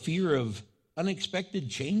faced the fear of unexpected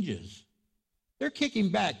changes. They're kicking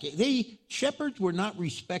back. Shepherds were not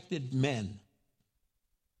respected men.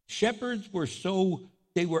 Shepherds were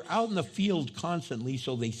out in the field constantly,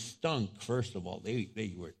 so they stunk, first of all.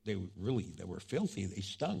 They were filthy. They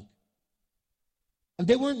stunk. And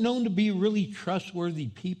they weren't known to be really trustworthy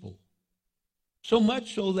people. So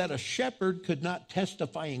much so that a shepherd could not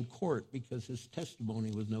testify in court because his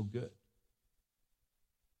testimony was no good.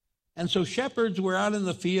 And so shepherds were out in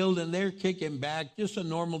the field and they're kicking back, just a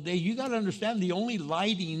normal day. You got to understand, the only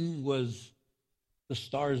lighting was the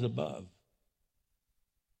stars above.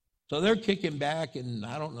 So they're kicking back, and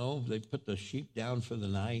I don't know, they put the sheep down for the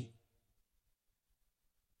night.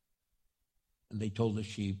 And they told the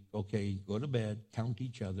sheep, okay, go to bed, count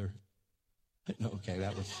each other. Okay,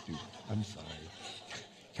 that was stupid. I'm sorry.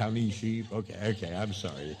 Counting sheep, okay, I'm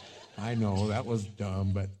sorry. I know, that was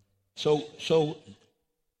dumb, but so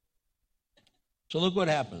look what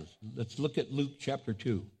happens. Let's look at Luke chapter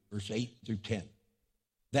 2, verse 8 through 10.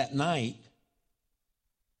 That night,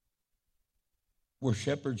 were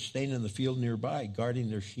shepherds staying in the field nearby, guarding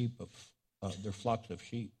their their flocks of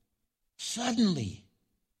sheep. Suddenly,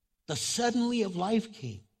 the suddenly of life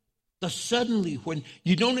came. The suddenly, when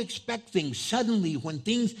you don't expect things. Suddenly, when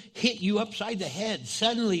things hit you upside the head.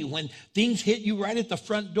 Suddenly, when things hit you right at the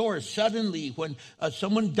front door. Suddenly, when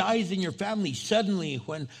someone dies in your family. Suddenly,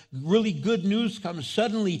 when really good news comes.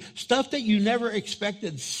 Suddenly, stuff that you never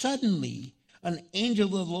expected. Suddenly, an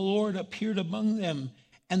angel of the Lord appeared among them,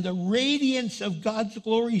 and the radiance of God's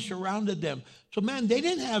glory surrounded them. So, man, they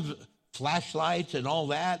didn't have flashlights and all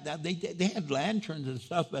that. They had lanterns and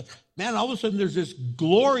stuff. But, man, all of a sudden there's this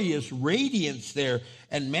glorious radiance there.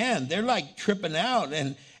 And, man, they're like tripping out.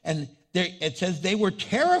 And it says they were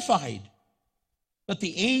terrified. But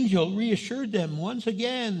the angel reassured them once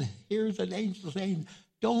again. Here's an angel saying,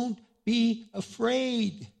 don't be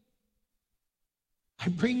afraid. I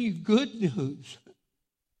bring you good news.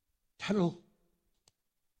 That'll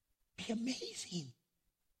be amazing.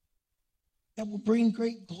 That will bring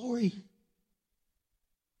great glory,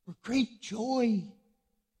 or great joy,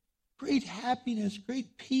 great happiness,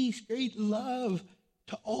 great peace, great love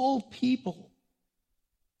to all people.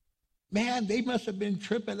 Man, they must have been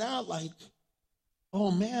tripping out like,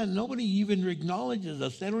 oh man, nobody even acknowledges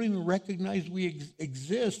us. They don't even recognize we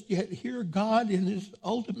exist. Yet here God in his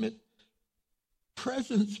ultimate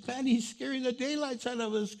presence, man, he's scaring the daylights out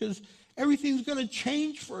of us because everything's going to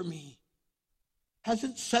change for me.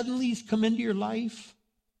 Hasn't suddenlies come into your life?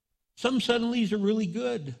 Some suddenlies are really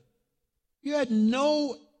good. You had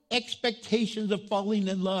no expectations of falling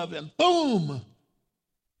in love, and boom,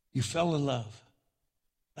 you fell in love.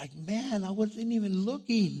 Like, man, I wasn't even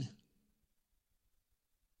looking.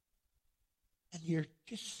 And you're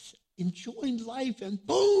just enjoying life, and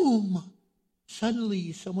boom,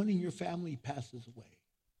 suddenly someone in your family passes away.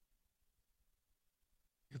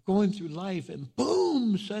 You're going through life, and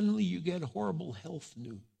boom, suddenly you get horrible health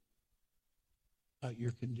news about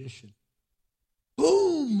your condition.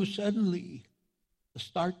 Boom, suddenly the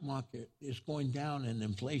stock market is going down and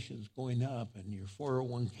inflation is going up, and your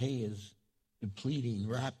 401k is depleting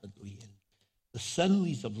rapidly. And the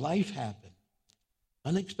suddenlies of life happen.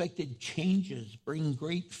 Unexpected changes bring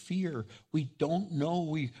great fear. We don't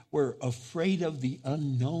know. We're afraid of the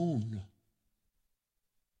unknown.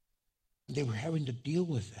 They were having to deal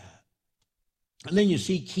with that. And then you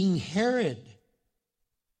see King Herod.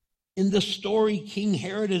 In the story, King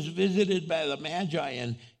Herod is visited by the Magi,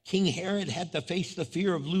 and King Herod had to face the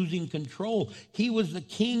fear of losing control. He was the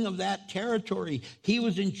king of that territory. He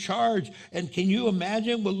was in charge. And can you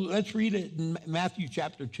imagine? Well, let's read it in Matthew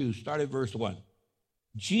chapter 2, start at verse 1.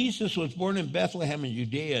 Jesus was born in Bethlehem in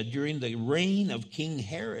Judea during the reign of King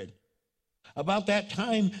Herod. About that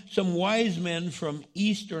time, some wise men from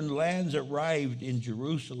eastern lands arrived in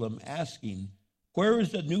Jerusalem asking, "Where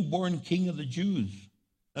is the newborn king of the Jews?"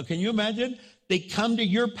 Now, can you imagine? They come to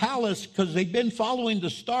your palace because they've been following the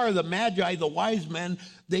star, the Magi, the wise men.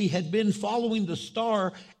 They had been following the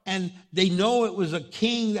star, and they know it was a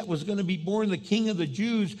king that was going to be born, the king of the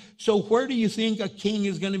Jews. So where do you think a king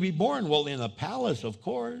is going to be born? Well, in a palace, of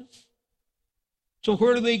course. So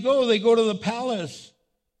where do they go? They go to the palace.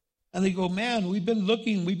 And they go, "Man, we've been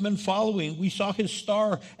looking, we've been following. We saw his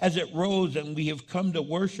star as it rose, and we have come to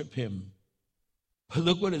worship him." But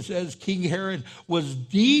look what it says. King Herod was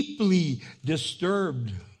deeply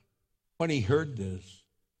disturbed when he heard this,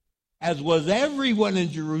 as was everyone in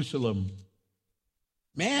Jerusalem.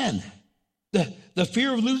 Man, the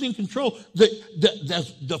fear of losing control.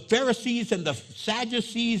 The Pharisees and the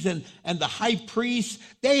Sadducees and the high priests,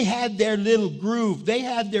 they had their little groove. They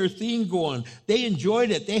had their thing going. They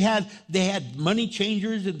enjoyed it. They had money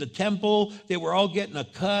changers in the temple. They were all getting a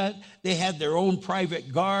cut. They had their own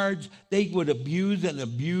private guards. They would abuse and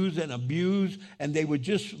abuse and abuse, and they would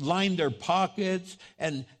just line their pockets.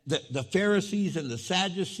 And the Pharisees and the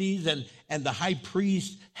Sadducees and the high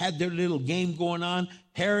priests had their little game going on.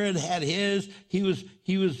 Herod had his. He was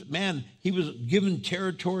given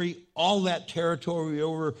territory, all that territory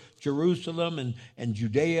over Jerusalem and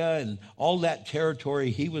Judea and all that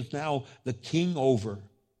territory. He was now the king over.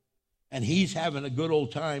 And he's having a good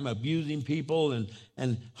old time abusing people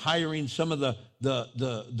and hiring some of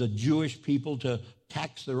the Jewish people to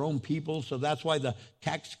tax their own people. So that's why the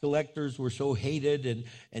tax collectors were so hated,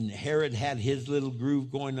 and Herod had his little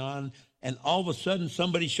groove going on. And all of a sudden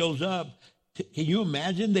somebody shows up. Can you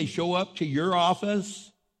imagine? They show up to your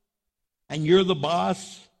office and you're the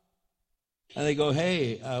boss, and they go,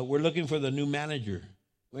 "Hey, we're looking for the new manager."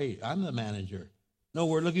 "Wait, I'm the manager." "No,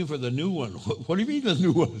 we're looking for the new one." "What do you mean the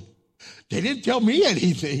new one? They didn't tell me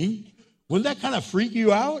anything." Wouldn't that kind of freak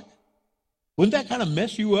you out? Wouldn't that kind of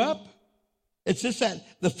mess you up? It's just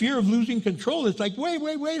that the fear of losing control. It's like,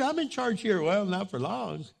 wait, I'm in charge here. Well, not for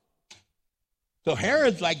long. So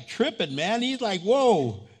Herod's like tripping, man. He's like,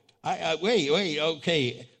 whoa. Wait,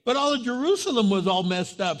 okay. But all of Jerusalem was all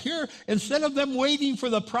messed up. Here, instead of them waiting for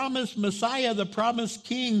the promised Messiah, the promised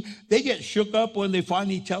king, they get shook up when they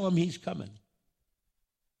finally tell him he's coming.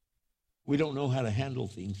 We don't know how to handle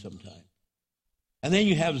things sometimes. And then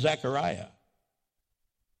you have Zechariah.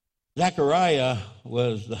 Zechariah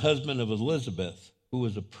was the husband of Elizabeth, who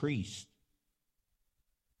was a priest.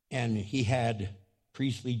 And he had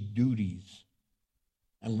priestly duties.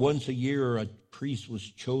 And once a year, a priest was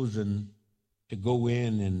chosen to go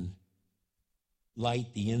in and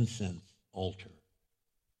light the incense altar.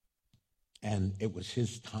 And it was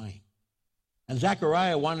his time. And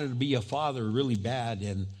Zechariah wanted to be a father really bad,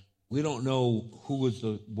 and we don't know who was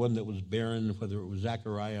the one that was barren, whether it was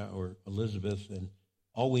Zechariah or Elizabeth. And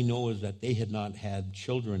all we know is that they had not had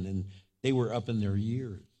children, and they were up in their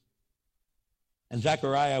years. And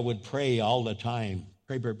Zechariah would pray all the time.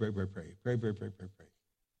 Pray.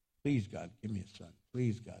 Please, God, give me a son.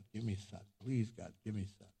 Please, God, give me a son. Please, God, give me a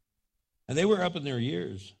son. And they were up in their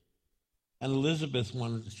years. And Elizabeth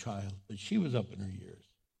wanted a child, but she was up in her years.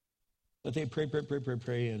 But they pray.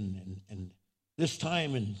 And this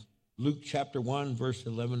time in Luke chapter 1, verse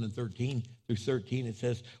 11 and 13 through 13, it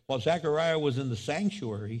says, while Zechariah was in the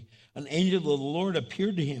sanctuary, an angel of the Lord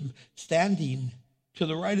appeared to him standing to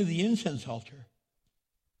the right of the incense altar.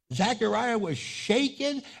 Zechariah was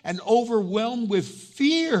shaken and overwhelmed with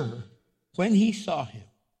fear when he saw him.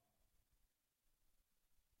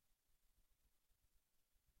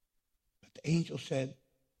 But the angel said,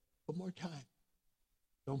 one more time,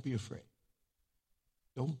 don't be afraid.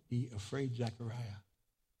 Don't be afraid, Zechariah.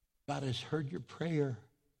 God has heard your prayer.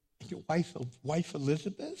 And your wife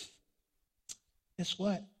Elizabeth, guess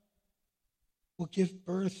what? We'll give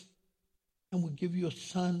birth and we'll give you a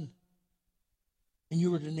son. And you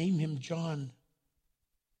were to name him John.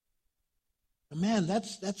 And man,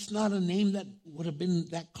 that's not a name that would have been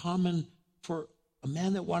that common for a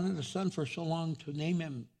man that wanted a son for so long to name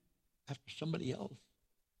him after somebody else.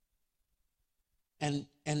 And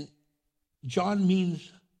John means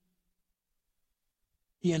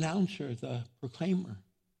the announcer, the proclaimer.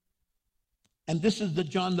 And this is the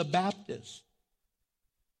John the Baptist.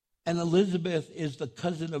 And Elizabeth is the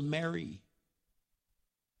cousin of Mary.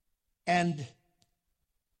 And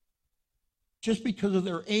just because of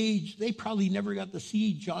their age, they probably never got to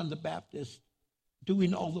see John the Baptist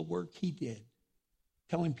doing all the work he did,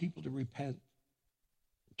 telling people to repent,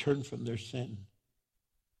 turn from their sin.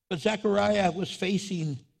 But Zechariah was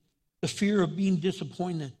facing the fear of being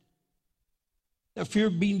disappointed. The fear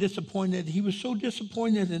of being disappointed. He was so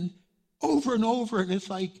disappointed, and over and over. And it's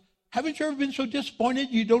like, haven't you ever been so disappointed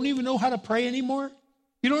you don't even know how to pray anymore?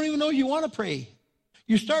 You don't even know you want to pray.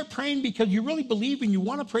 You start praying because you really believe, and you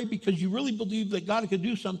want to pray because you really believe that God could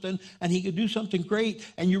do something, and he could do something great,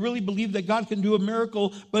 and you really believe that God can do a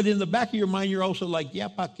miracle, but in the back of your mind, you're also like, yeah,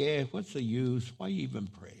 pa que? What's the use? Why even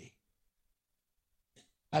pray?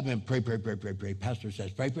 I've been pray. Pastor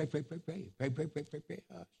says, pray.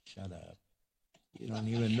 Oh, shut up. You don't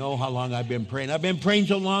even know how long I've been praying. I've been praying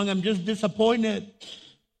so long, I'm just disappointed.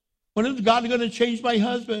 When is God going to change my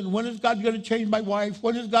husband? When is God going to change my wife?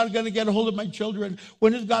 When is God going to get a hold of my children?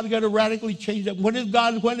 When is God going to radically change them? When is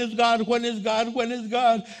God?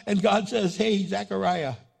 And God says, hey,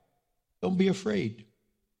 Zechariah, don't be afraid.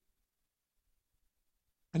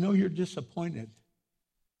 I know you're disappointed,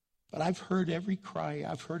 but I've heard every cry.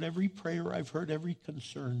 I've heard every prayer. I've heard every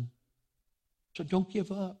concern. So don't give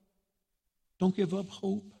up. Don't give up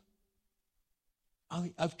hope.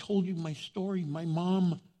 I've told you my story. My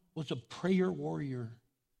mom was a prayer warrior.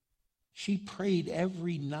 She prayed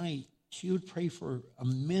every night. She would pray for a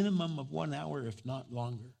minimum of 1 hour, if not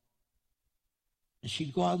longer. And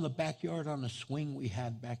she'd go out in the backyard on a swing we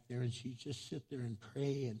had back there, and she'd just sit there and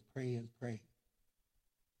pray and pray and pray.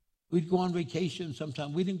 We'd go on vacation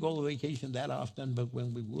sometime. We didn't go on vacation that often, but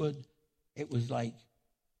when we would, it was like,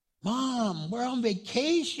 Mom, we're on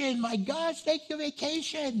vacation. My gosh, take your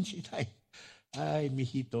vacation. She's like, ay,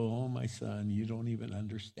 mijito, oh, my son, you don't even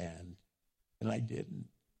understand. And I didn't.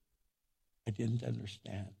 I didn't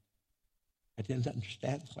understand. I didn't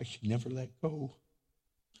understand why she never let go.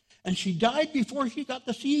 And she died before she got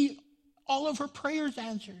to see all of her prayers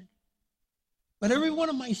answered. But every one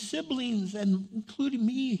of my siblings, and including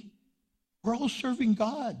me, were all serving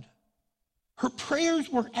God. Her prayers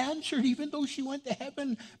were answered even though she went to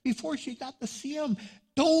heaven before she got to see him.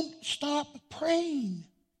 Don't stop praying.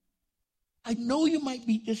 I know you might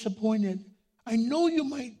be disappointed. I know you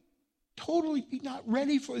might totally be not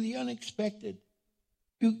ready for the unexpected.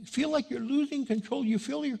 You feel like you're losing control. You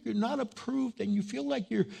feel like you're not approved, and you feel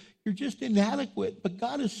like you're just inadequate. But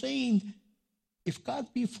God is saying, if God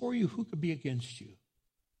be for you, who could be against you?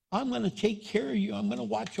 I'm going to take care of you. I'm going to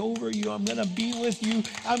watch over you. I'm going to be with you.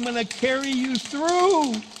 I'm going to carry you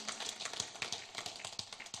through.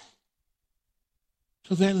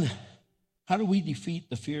 So then, how do we defeat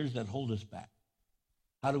the fears that hold us back?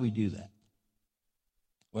 How do we do that?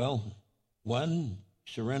 Well, one,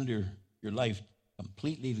 surrender your life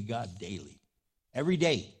completely to God daily. Every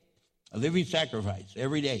day. A living sacrifice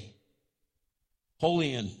every day.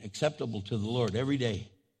 Holy and acceptable to the Lord every day.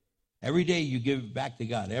 Every day you give it back to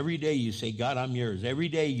God. Every day you say, God, I'm yours. Every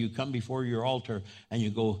day you come before your altar and you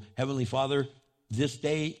go, Heavenly Father, this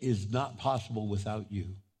day is not possible without you.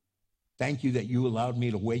 Thank you that you allowed me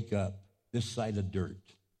to wake up this side of dirt.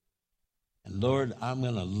 And Lord, I'm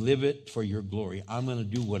going to live it for your glory. I'm going to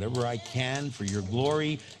do whatever I can for your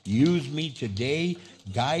glory. Use me today.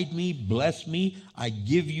 Guide me. Bless me. I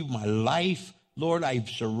give you my life. Lord, I've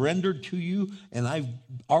surrendered to you, and I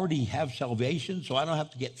already have salvation, so I don't have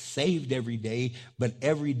to get saved every day, but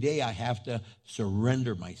every day I have to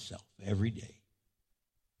surrender myself, every day.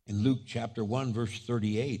 In Luke chapter 1, verse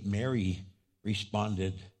 38, Mary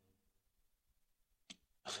responded,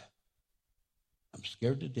 I'm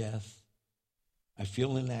scared to death. I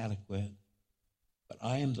feel inadequate, but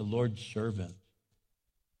I am the Lord's servant.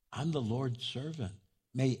 I'm the Lord's servant.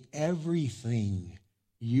 May everything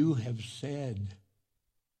you have said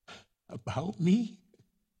about me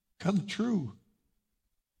come true.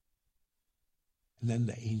 And then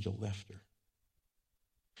the angel left her.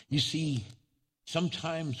 You see,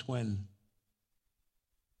 sometimes when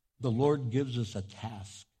the Lord gives us a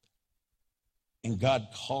task and God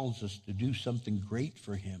calls us to do something great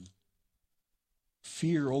for him,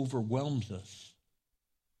 fear overwhelms us.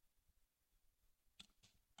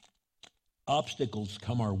 Obstacles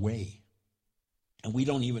come our way. And we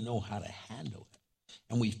don't even know how to handle it.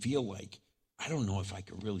 And we feel like, I don't know if I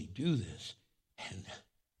could really do this. And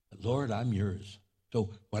Lord, I'm yours.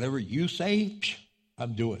 So whatever you say,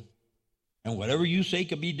 I'm doing. And whatever you say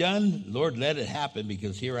can be done, Lord, let it happen,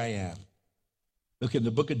 because here I am. Look in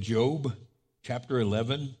the book of Job, chapter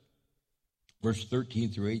 11, verse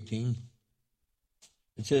 13 through 18.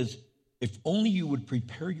 It says, if only you would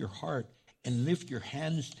prepare your heart and lift your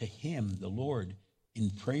hands to him, the Lord,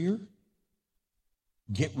 in prayer.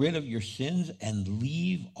 Get rid of your sins and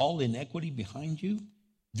leave all inequity behind you.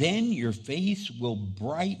 Then your face will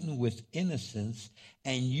brighten with innocence,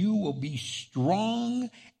 and you will be strong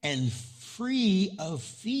and free of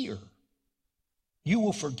fear. You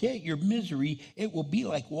will forget your misery. It will be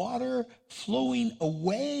like water flowing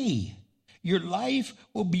away. Your life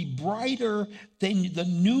will be brighter than the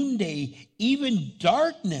noonday. Even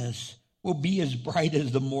darkness will be as bright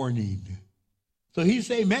as the morning. So he's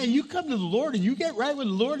saying, man, you come to the Lord and you get right with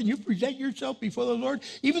the Lord and you present yourself before the Lord.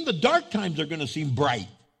 Even the dark times are going to seem bright.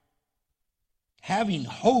 Having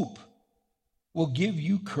hope will give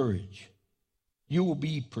you courage. You will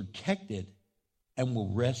be protected and will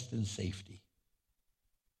rest in safety.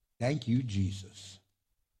 Thank you, Jesus,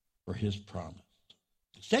 for his promise.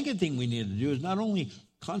 The second thing we need to do is not only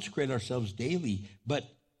consecrate ourselves daily, but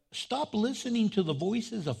stop listening to the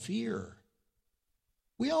voices of fear.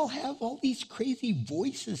 We all have all these crazy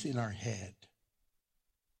voices in our head.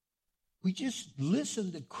 We just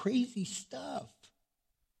listen to crazy stuff.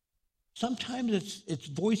 Sometimes it's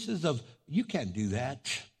voices of, you can't do that.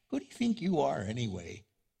 Who do you think you are anyway?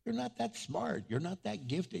 You're not that smart. You're not that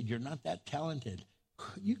gifted. You're not that talented.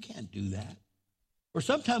 You can't do that. Or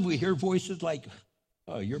sometimes we hear voices like,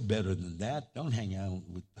 oh, you're better than that. Don't hang out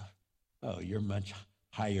with, oh, you're much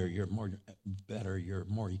higher. You're more better. You're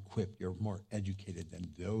more equipped. You're more educated than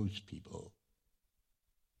those people.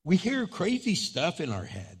 We hear crazy stuff in our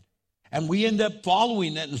head, and we end up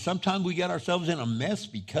following it, and sometimes we get ourselves in a mess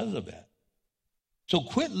because of it. So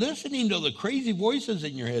quit listening to the crazy voices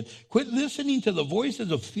in your head. Quit listening to the voices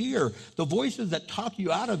of fear, the voices that talk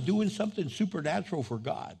you out of doing something supernatural for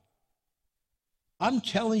God. I'm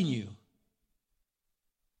telling you,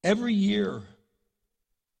 every year,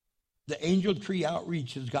 the Angel Tree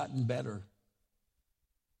outreach has gotten better.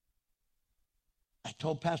 I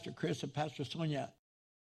told Pastor Chris and Pastor Sonia,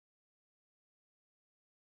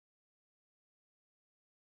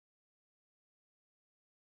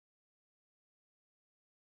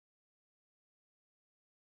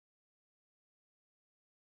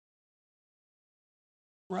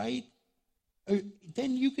 right?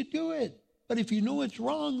 Then you could do it. But if you know it's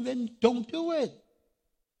wrong, then don't do it.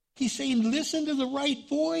 He's saying, listen to the right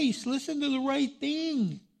voice. Listen to the right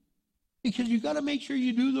thing. Because you got to make sure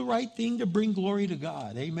you do the right thing to bring glory to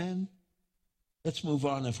God. Amen? Let's move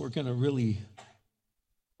on. If we're going to really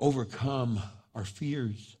overcome our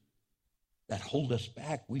fears that hold us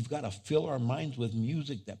back, we've got to fill our minds with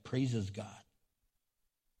music that praises God.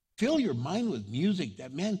 Fill your mind with music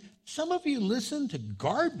that, man, some of you listen to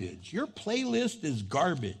garbage. Your playlist is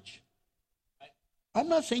garbage. I'm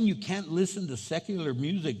not saying you can't listen to secular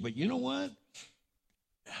music, but you know what?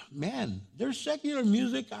 Man, there's secular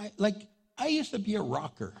music. I used to be a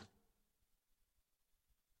rocker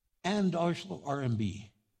and also R&B,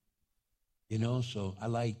 so I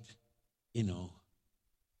liked,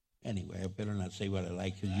 anyway, I better not say what I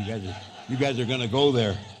like because you guys are going to go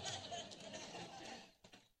there.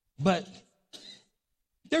 But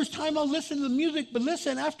there's time I'll listen to the music, but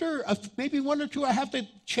listen, after maybe one or two, I have to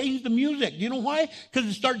change the music. You know why? Because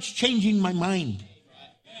it starts changing my mind.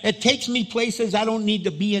 It takes me places I don't need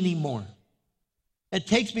to be anymore. It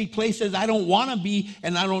takes me places I don't want to be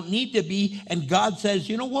and I don't need to be. And God says,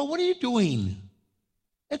 you know what are you doing?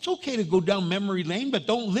 It's okay to go down memory lane, but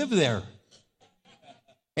don't live there.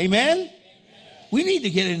 Amen? We need to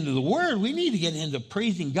get into the Word. We need to get into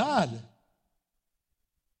praising God.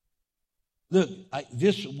 Look,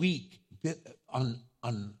 this week on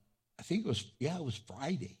I think it was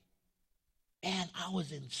Friday, and I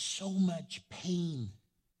was in so much pain.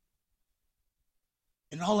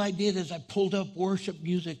 And all I did is I pulled up worship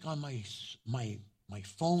music on my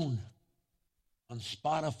phone on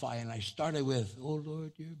Spotify, and I started with, "Oh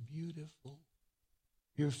Lord, you're beautiful.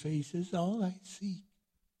 Your face is all I see.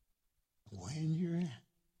 When your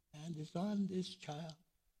hand is on this child,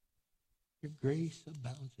 your grace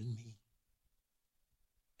abounds in me."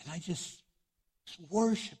 And I just was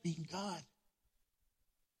worshiping God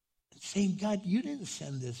and saying, God, you didn't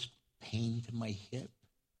send this pain to my hip.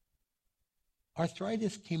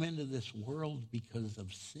 Arthritis came into this world because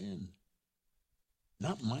of sin.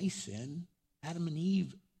 Not my sin. Adam and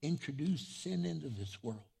Eve introduced sin into this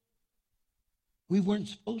world. We weren't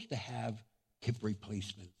supposed to have hip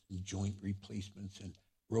replacements and joint replacements and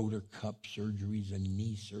rotor cuff surgeries and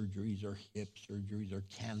knee surgeries or hip surgeries or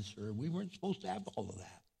cancer. We weren't supposed to have all of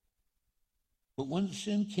that. But when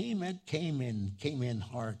sin came, it came in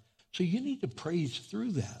hard. So you need to praise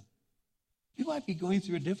through that. You might be going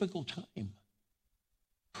through a difficult time.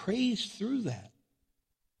 Praise through that.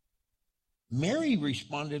 Mary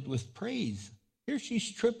responded with praise. Here she's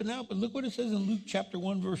tripping out, but look what it says in Luke chapter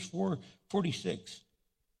 1, verse 46.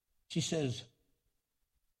 She says,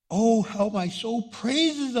 "Oh, how my soul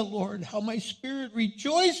praises the Lord, how my spirit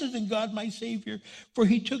rejoices in God my Savior, for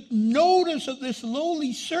he took notice of this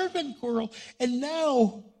lowly servant girl,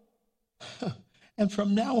 and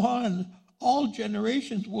from now on, all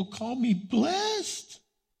generations will call me blessed."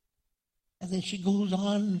 then she goes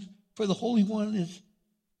on, for the Holy One is,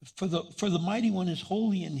 for the Mighty One is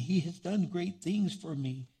holy, and he has done great things for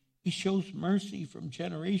me. He shows mercy from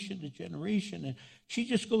generation to generation. And she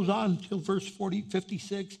just goes on until verse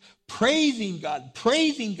 56, praising God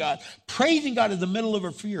in the middle of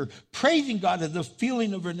her fear, praising God in the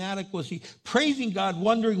feeling of her inadequacy, praising God,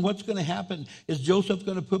 wondering what's going to happen. Is Joseph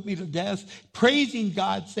going to put me to death? Praising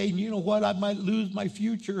God, saying, you know what, I might lose my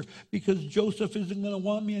future because Joseph isn't going to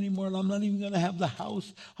want me anymore, and I'm not even going to have the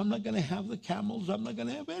house. I'm not going to have the camels. I'm not going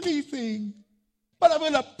to have anything. But I'm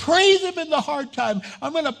going to praise him in the hard time.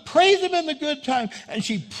 I'm going to praise him in the good time. And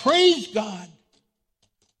she praised God.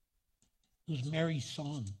 It was Mary's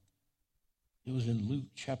song. It was in Luke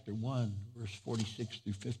chapter 1, verse 46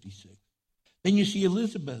 through 56. Then you see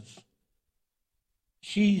Elizabeth.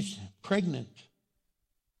 She's pregnant.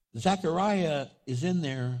 Zechariah is in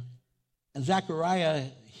there. And Zechariah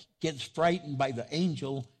gets frightened by the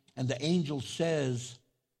angel. And the angel says,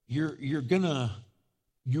 you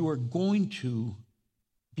are going to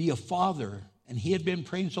be a father. And he had been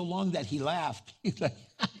praying so long that he laughed. He's like,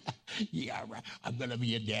 yeah, right. I'm going to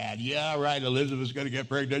be a dad. Yeah, right. Elizabeth's going to get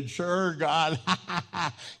pregnant. Sure, God.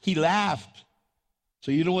 He laughed.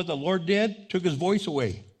 So you know what the Lord did? Took his voice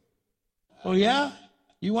away. Oh, yeah?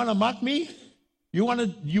 You want to mock me? You want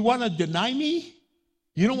to deny me?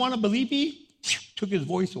 You don't want to believe me? Took his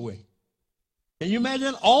voice away. Can you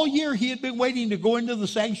imagine? All year he had been waiting to go into the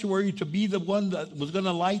sanctuary to be the one that was going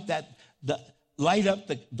to light up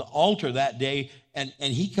the altar that day. And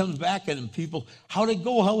he comes back and people, how'd it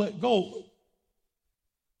go? How'd it go?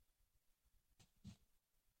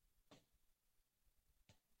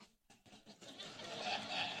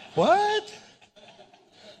 What?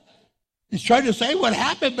 He's trying to say what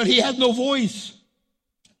happened, but he has no voice.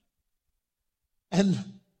 And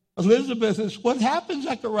Elizabeth says, what happened,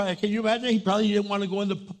 Zechariah? Can you imagine? He probably didn't want to go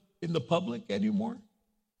in the public anymore.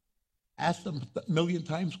 Asked them a million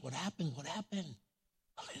times, what happened? What happened?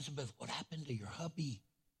 Elizabeth, what happened to your hubby?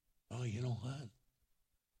 Oh, you know what?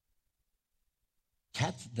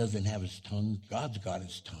 Cat doesn't have his tongue. God's got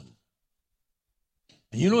his tongue.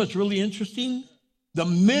 And you know what's really interesting? The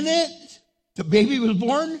minute the baby was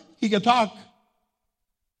born, he could talk.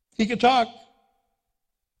 He could talk.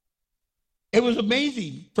 It was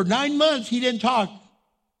amazing. For 9 months, he didn't talk.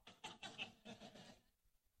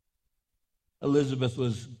 Elizabeth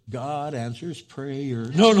was, God answers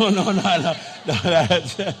prayer. No.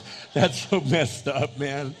 That's so messed up,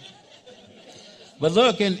 man. But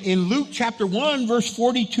look, in Luke chapter 1, verse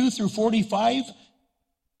 42 through 45,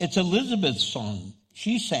 it's Elizabeth's song.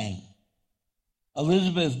 She sang.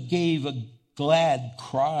 Elizabeth gave a glad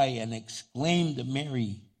cry and exclaimed to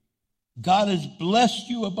Mary, God has blessed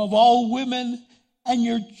you above all women, and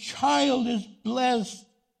your child is blessed.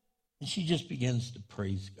 And she just begins to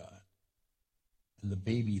praise God. And the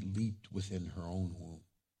baby leaped within her own womb.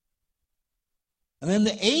 And then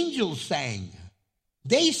the angels sang.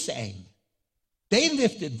 They sang. They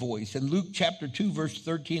lifted voice. In Luke chapter 2, verse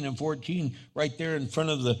 13 and 14, right there in front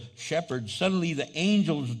of the shepherds, suddenly the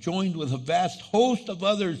angels joined with a vast host of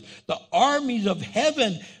others, the armies of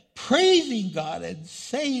heaven, praising God and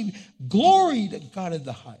saying, glory to God in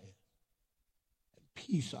the highest, and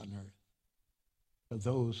peace on earth for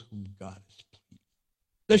those whom God has pleased.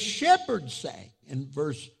 The shepherds sang in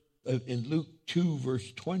Luke 2,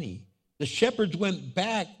 verse 20. The shepherds went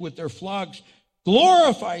back with their flocks,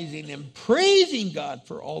 glorifying and praising God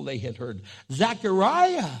for all they had heard.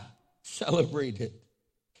 Zechariah celebrated.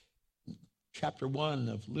 Chapter 1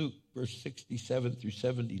 of Luke, verse 67 through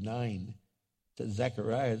 79, says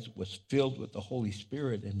Zechariah was filled with the Holy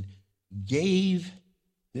Spirit and gave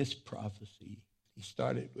this prophecy. He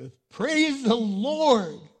started with, praise the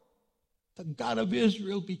Lord, the God of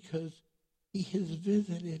Israel, because he has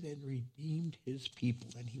visited and redeemed his people.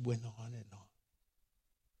 And he went on and on.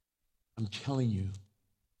 I'm telling you,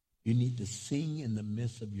 you need to sing in the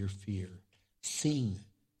midst of your fear. Sing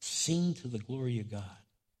to the glory of God.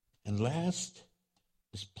 And last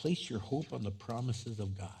is place your hope on the promises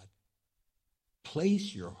of God.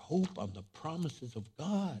 Place your hope on the promises of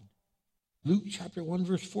God. Luke chapter 1,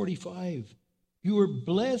 verse 45. You are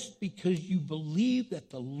blessed because you believe that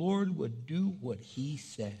the Lord would do what he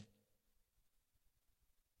said.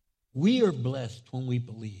 We are blessed when we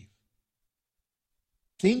believe.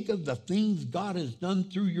 Think of the things God has done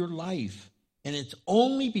through your life, and it's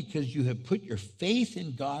only because you have put your faith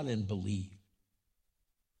in God and believed.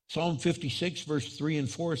 Psalm 56, verse 3 and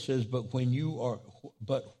 4 says, But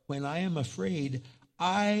when I am afraid,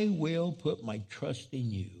 I will put my trust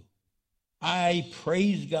in you. I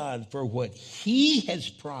praise God for what he has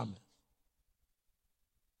promised.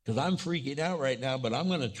 Because I'm freaking out right now, but I'm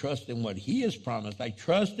going to trust in what he has promised. I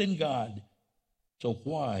trust in God. So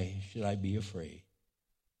why should I be afraid?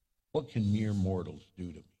 What can mere mortals do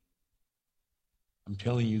to me? I'm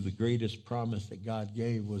telling you, the greatest promise that God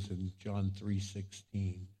gave was in John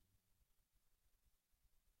 3:16.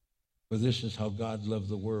 For this is how God loved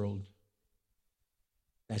the world,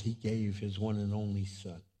 that he gave his one and only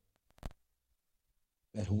Son,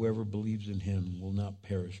 that whoever believes in him will not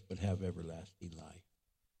perish but have everlasting life.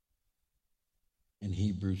 In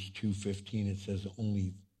Hebrews 2:15 it says,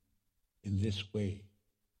 only in this way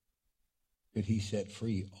could he set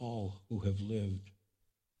free all who have lived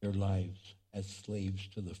their lives as slaves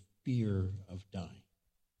to the fear of dying.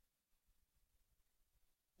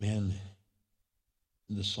 Man,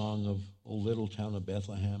 in the song of O Little Town of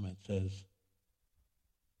Bethlehem, it says,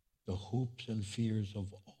 the hopes and fears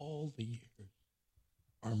of all the years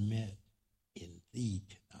are met in thee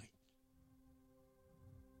tonight.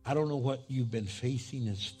 I don't know what you've been facing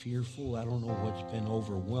is fearful. I don't know what's been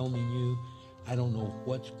overwhelming you. I don't know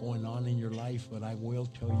what's going on in your life, but I will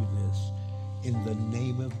tell you this. In the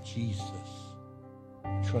name of Jesus,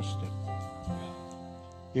 trust him.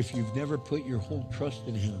 If you've never put your whole trust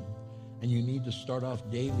in him, and you need to start off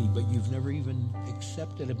daily, but you've never even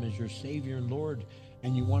accepted him as your Savior and Lord,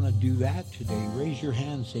 and you want to do that today, raise your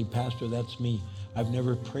hand, say, Pastor, that's me. I've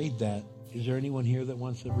never prayed that. Is there anyone here that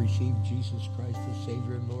wants to receive Jesus Christ as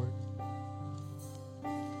Savior and Lord?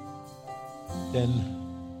 Then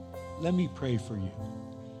let me pray for you.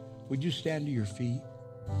 Would you stand to your feet?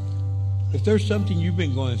 If there's something you've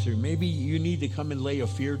been going through, maybe you need to come and lay a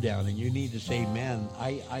fear down, and you need to say, man,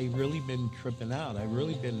 I really been tripping out. I've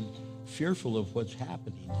really been fearful of what's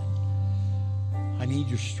happening. I need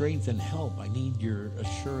your strength and help. I need your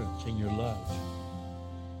assurance and your love.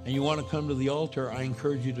 And you want to come to the altar, I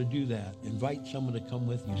encourage you to do that. Invite someone to come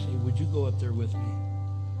with you. Say, would you go up there with me?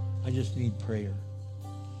 I just need prayer.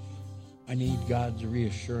 I need God's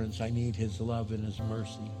reassurance. I need his love and his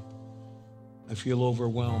mercy. I feel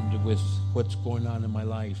overwhelmed with what's going on in my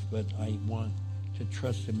life, but I want to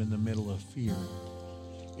trust him in the middle of fear,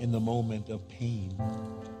 in the moment of pain.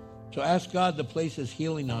 So ask God to place his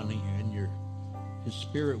healing on you and his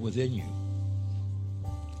spirit within you.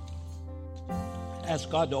 Ask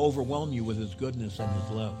God to overwhelm you with his goodness and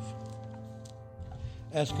his love.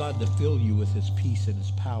 Ask God to fill you with his peace and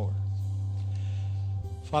his power.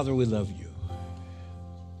 Father, we love you.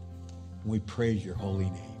 We praise your holy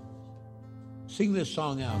name. Sing this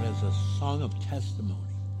song out as a song of testimony.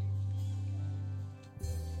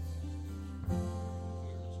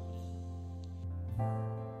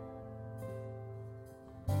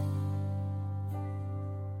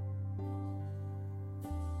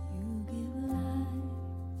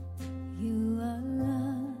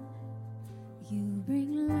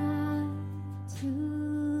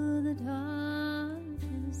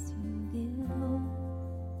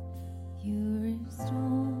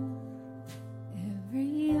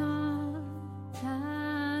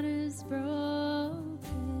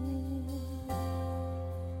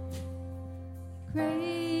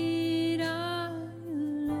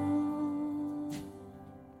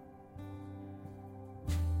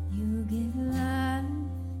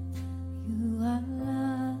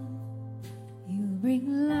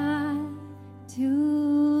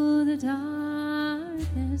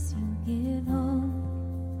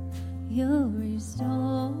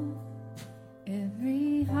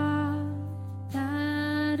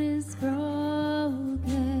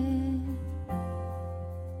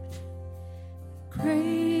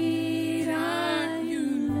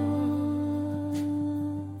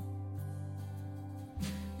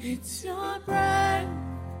 It's your breath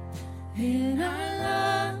in our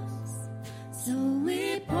lungs, so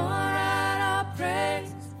we pour out our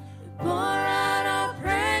praise. We pour out our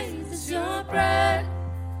praise. It's your breath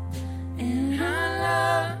in our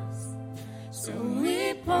lungs, so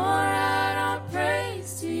we pour out our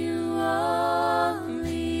praise to you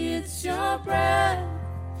only. It's your breath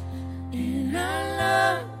in our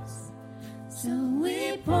lungs, so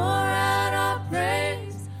we pour out our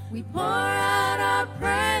praise. We pour out our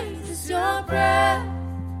praise. It's your breath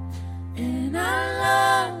in our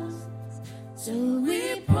lungs, so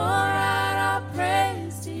we pour out our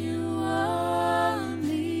praise to you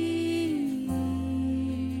only.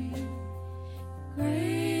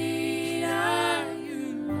 Great are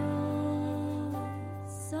you, Lord,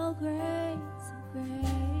 so great, so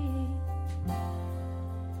great.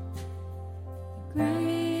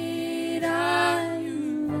 Great are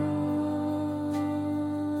you,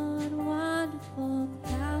 Lord, wonderful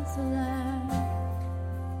Counselor.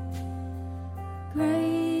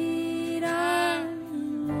 Great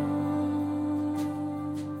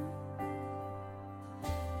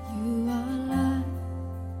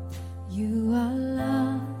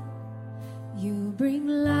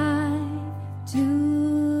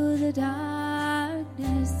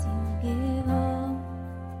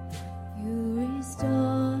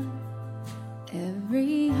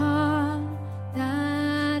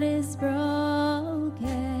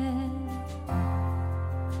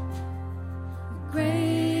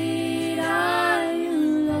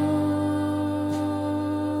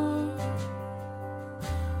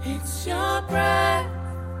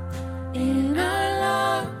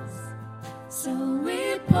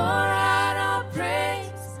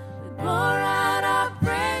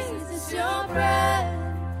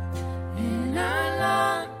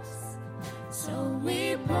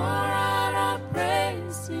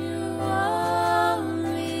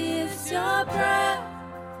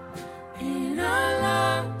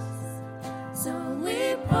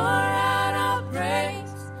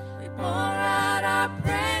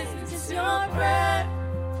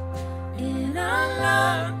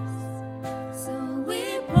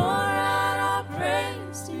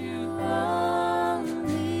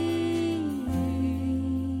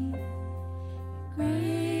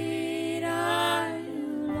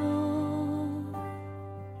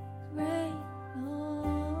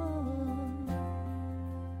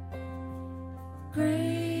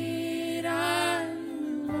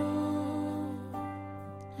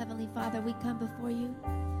Father, we come before you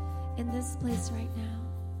in this place right now.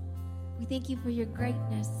 We thank you for your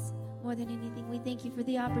greatness more than anything. We thank you for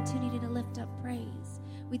the opportunity to lift up praise.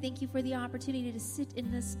 We thank you for the opportunity to sit in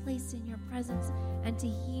this place in your presence and to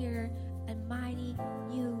hear a mighty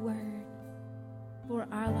new word for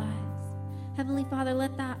our lives. Heavenly Father,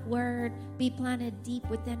 let that word be planted deep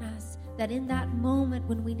within us, that in that moment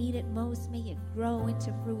when we need it most, may it grow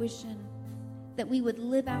into fruition, that we would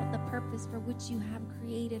live out the purpose for which you have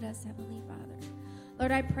created us, Heavenly Father.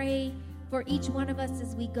 Lord, I pray for each one of us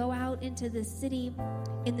as we go out into this city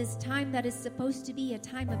in this time that is supposed to be a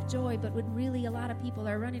time of joy, but when really a lot of people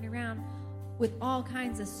are running around with all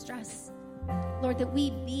kinds of stress. Lord, that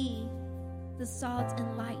we be the salt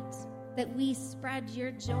and light, that we spread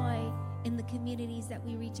your joy in the communities that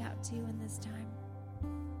we reach out to in this time.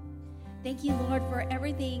 Thank you, Lord, for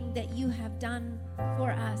everything that you have done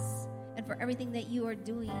for us and for everything that you are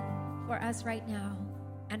doing for us right now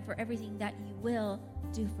and for everything that you will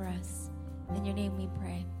do for us. In your name we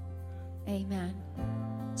pray. Amen.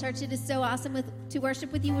 Church, it is so awesome to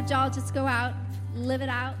worship with you. Would y'all just go out, live it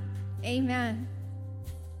out? Amen.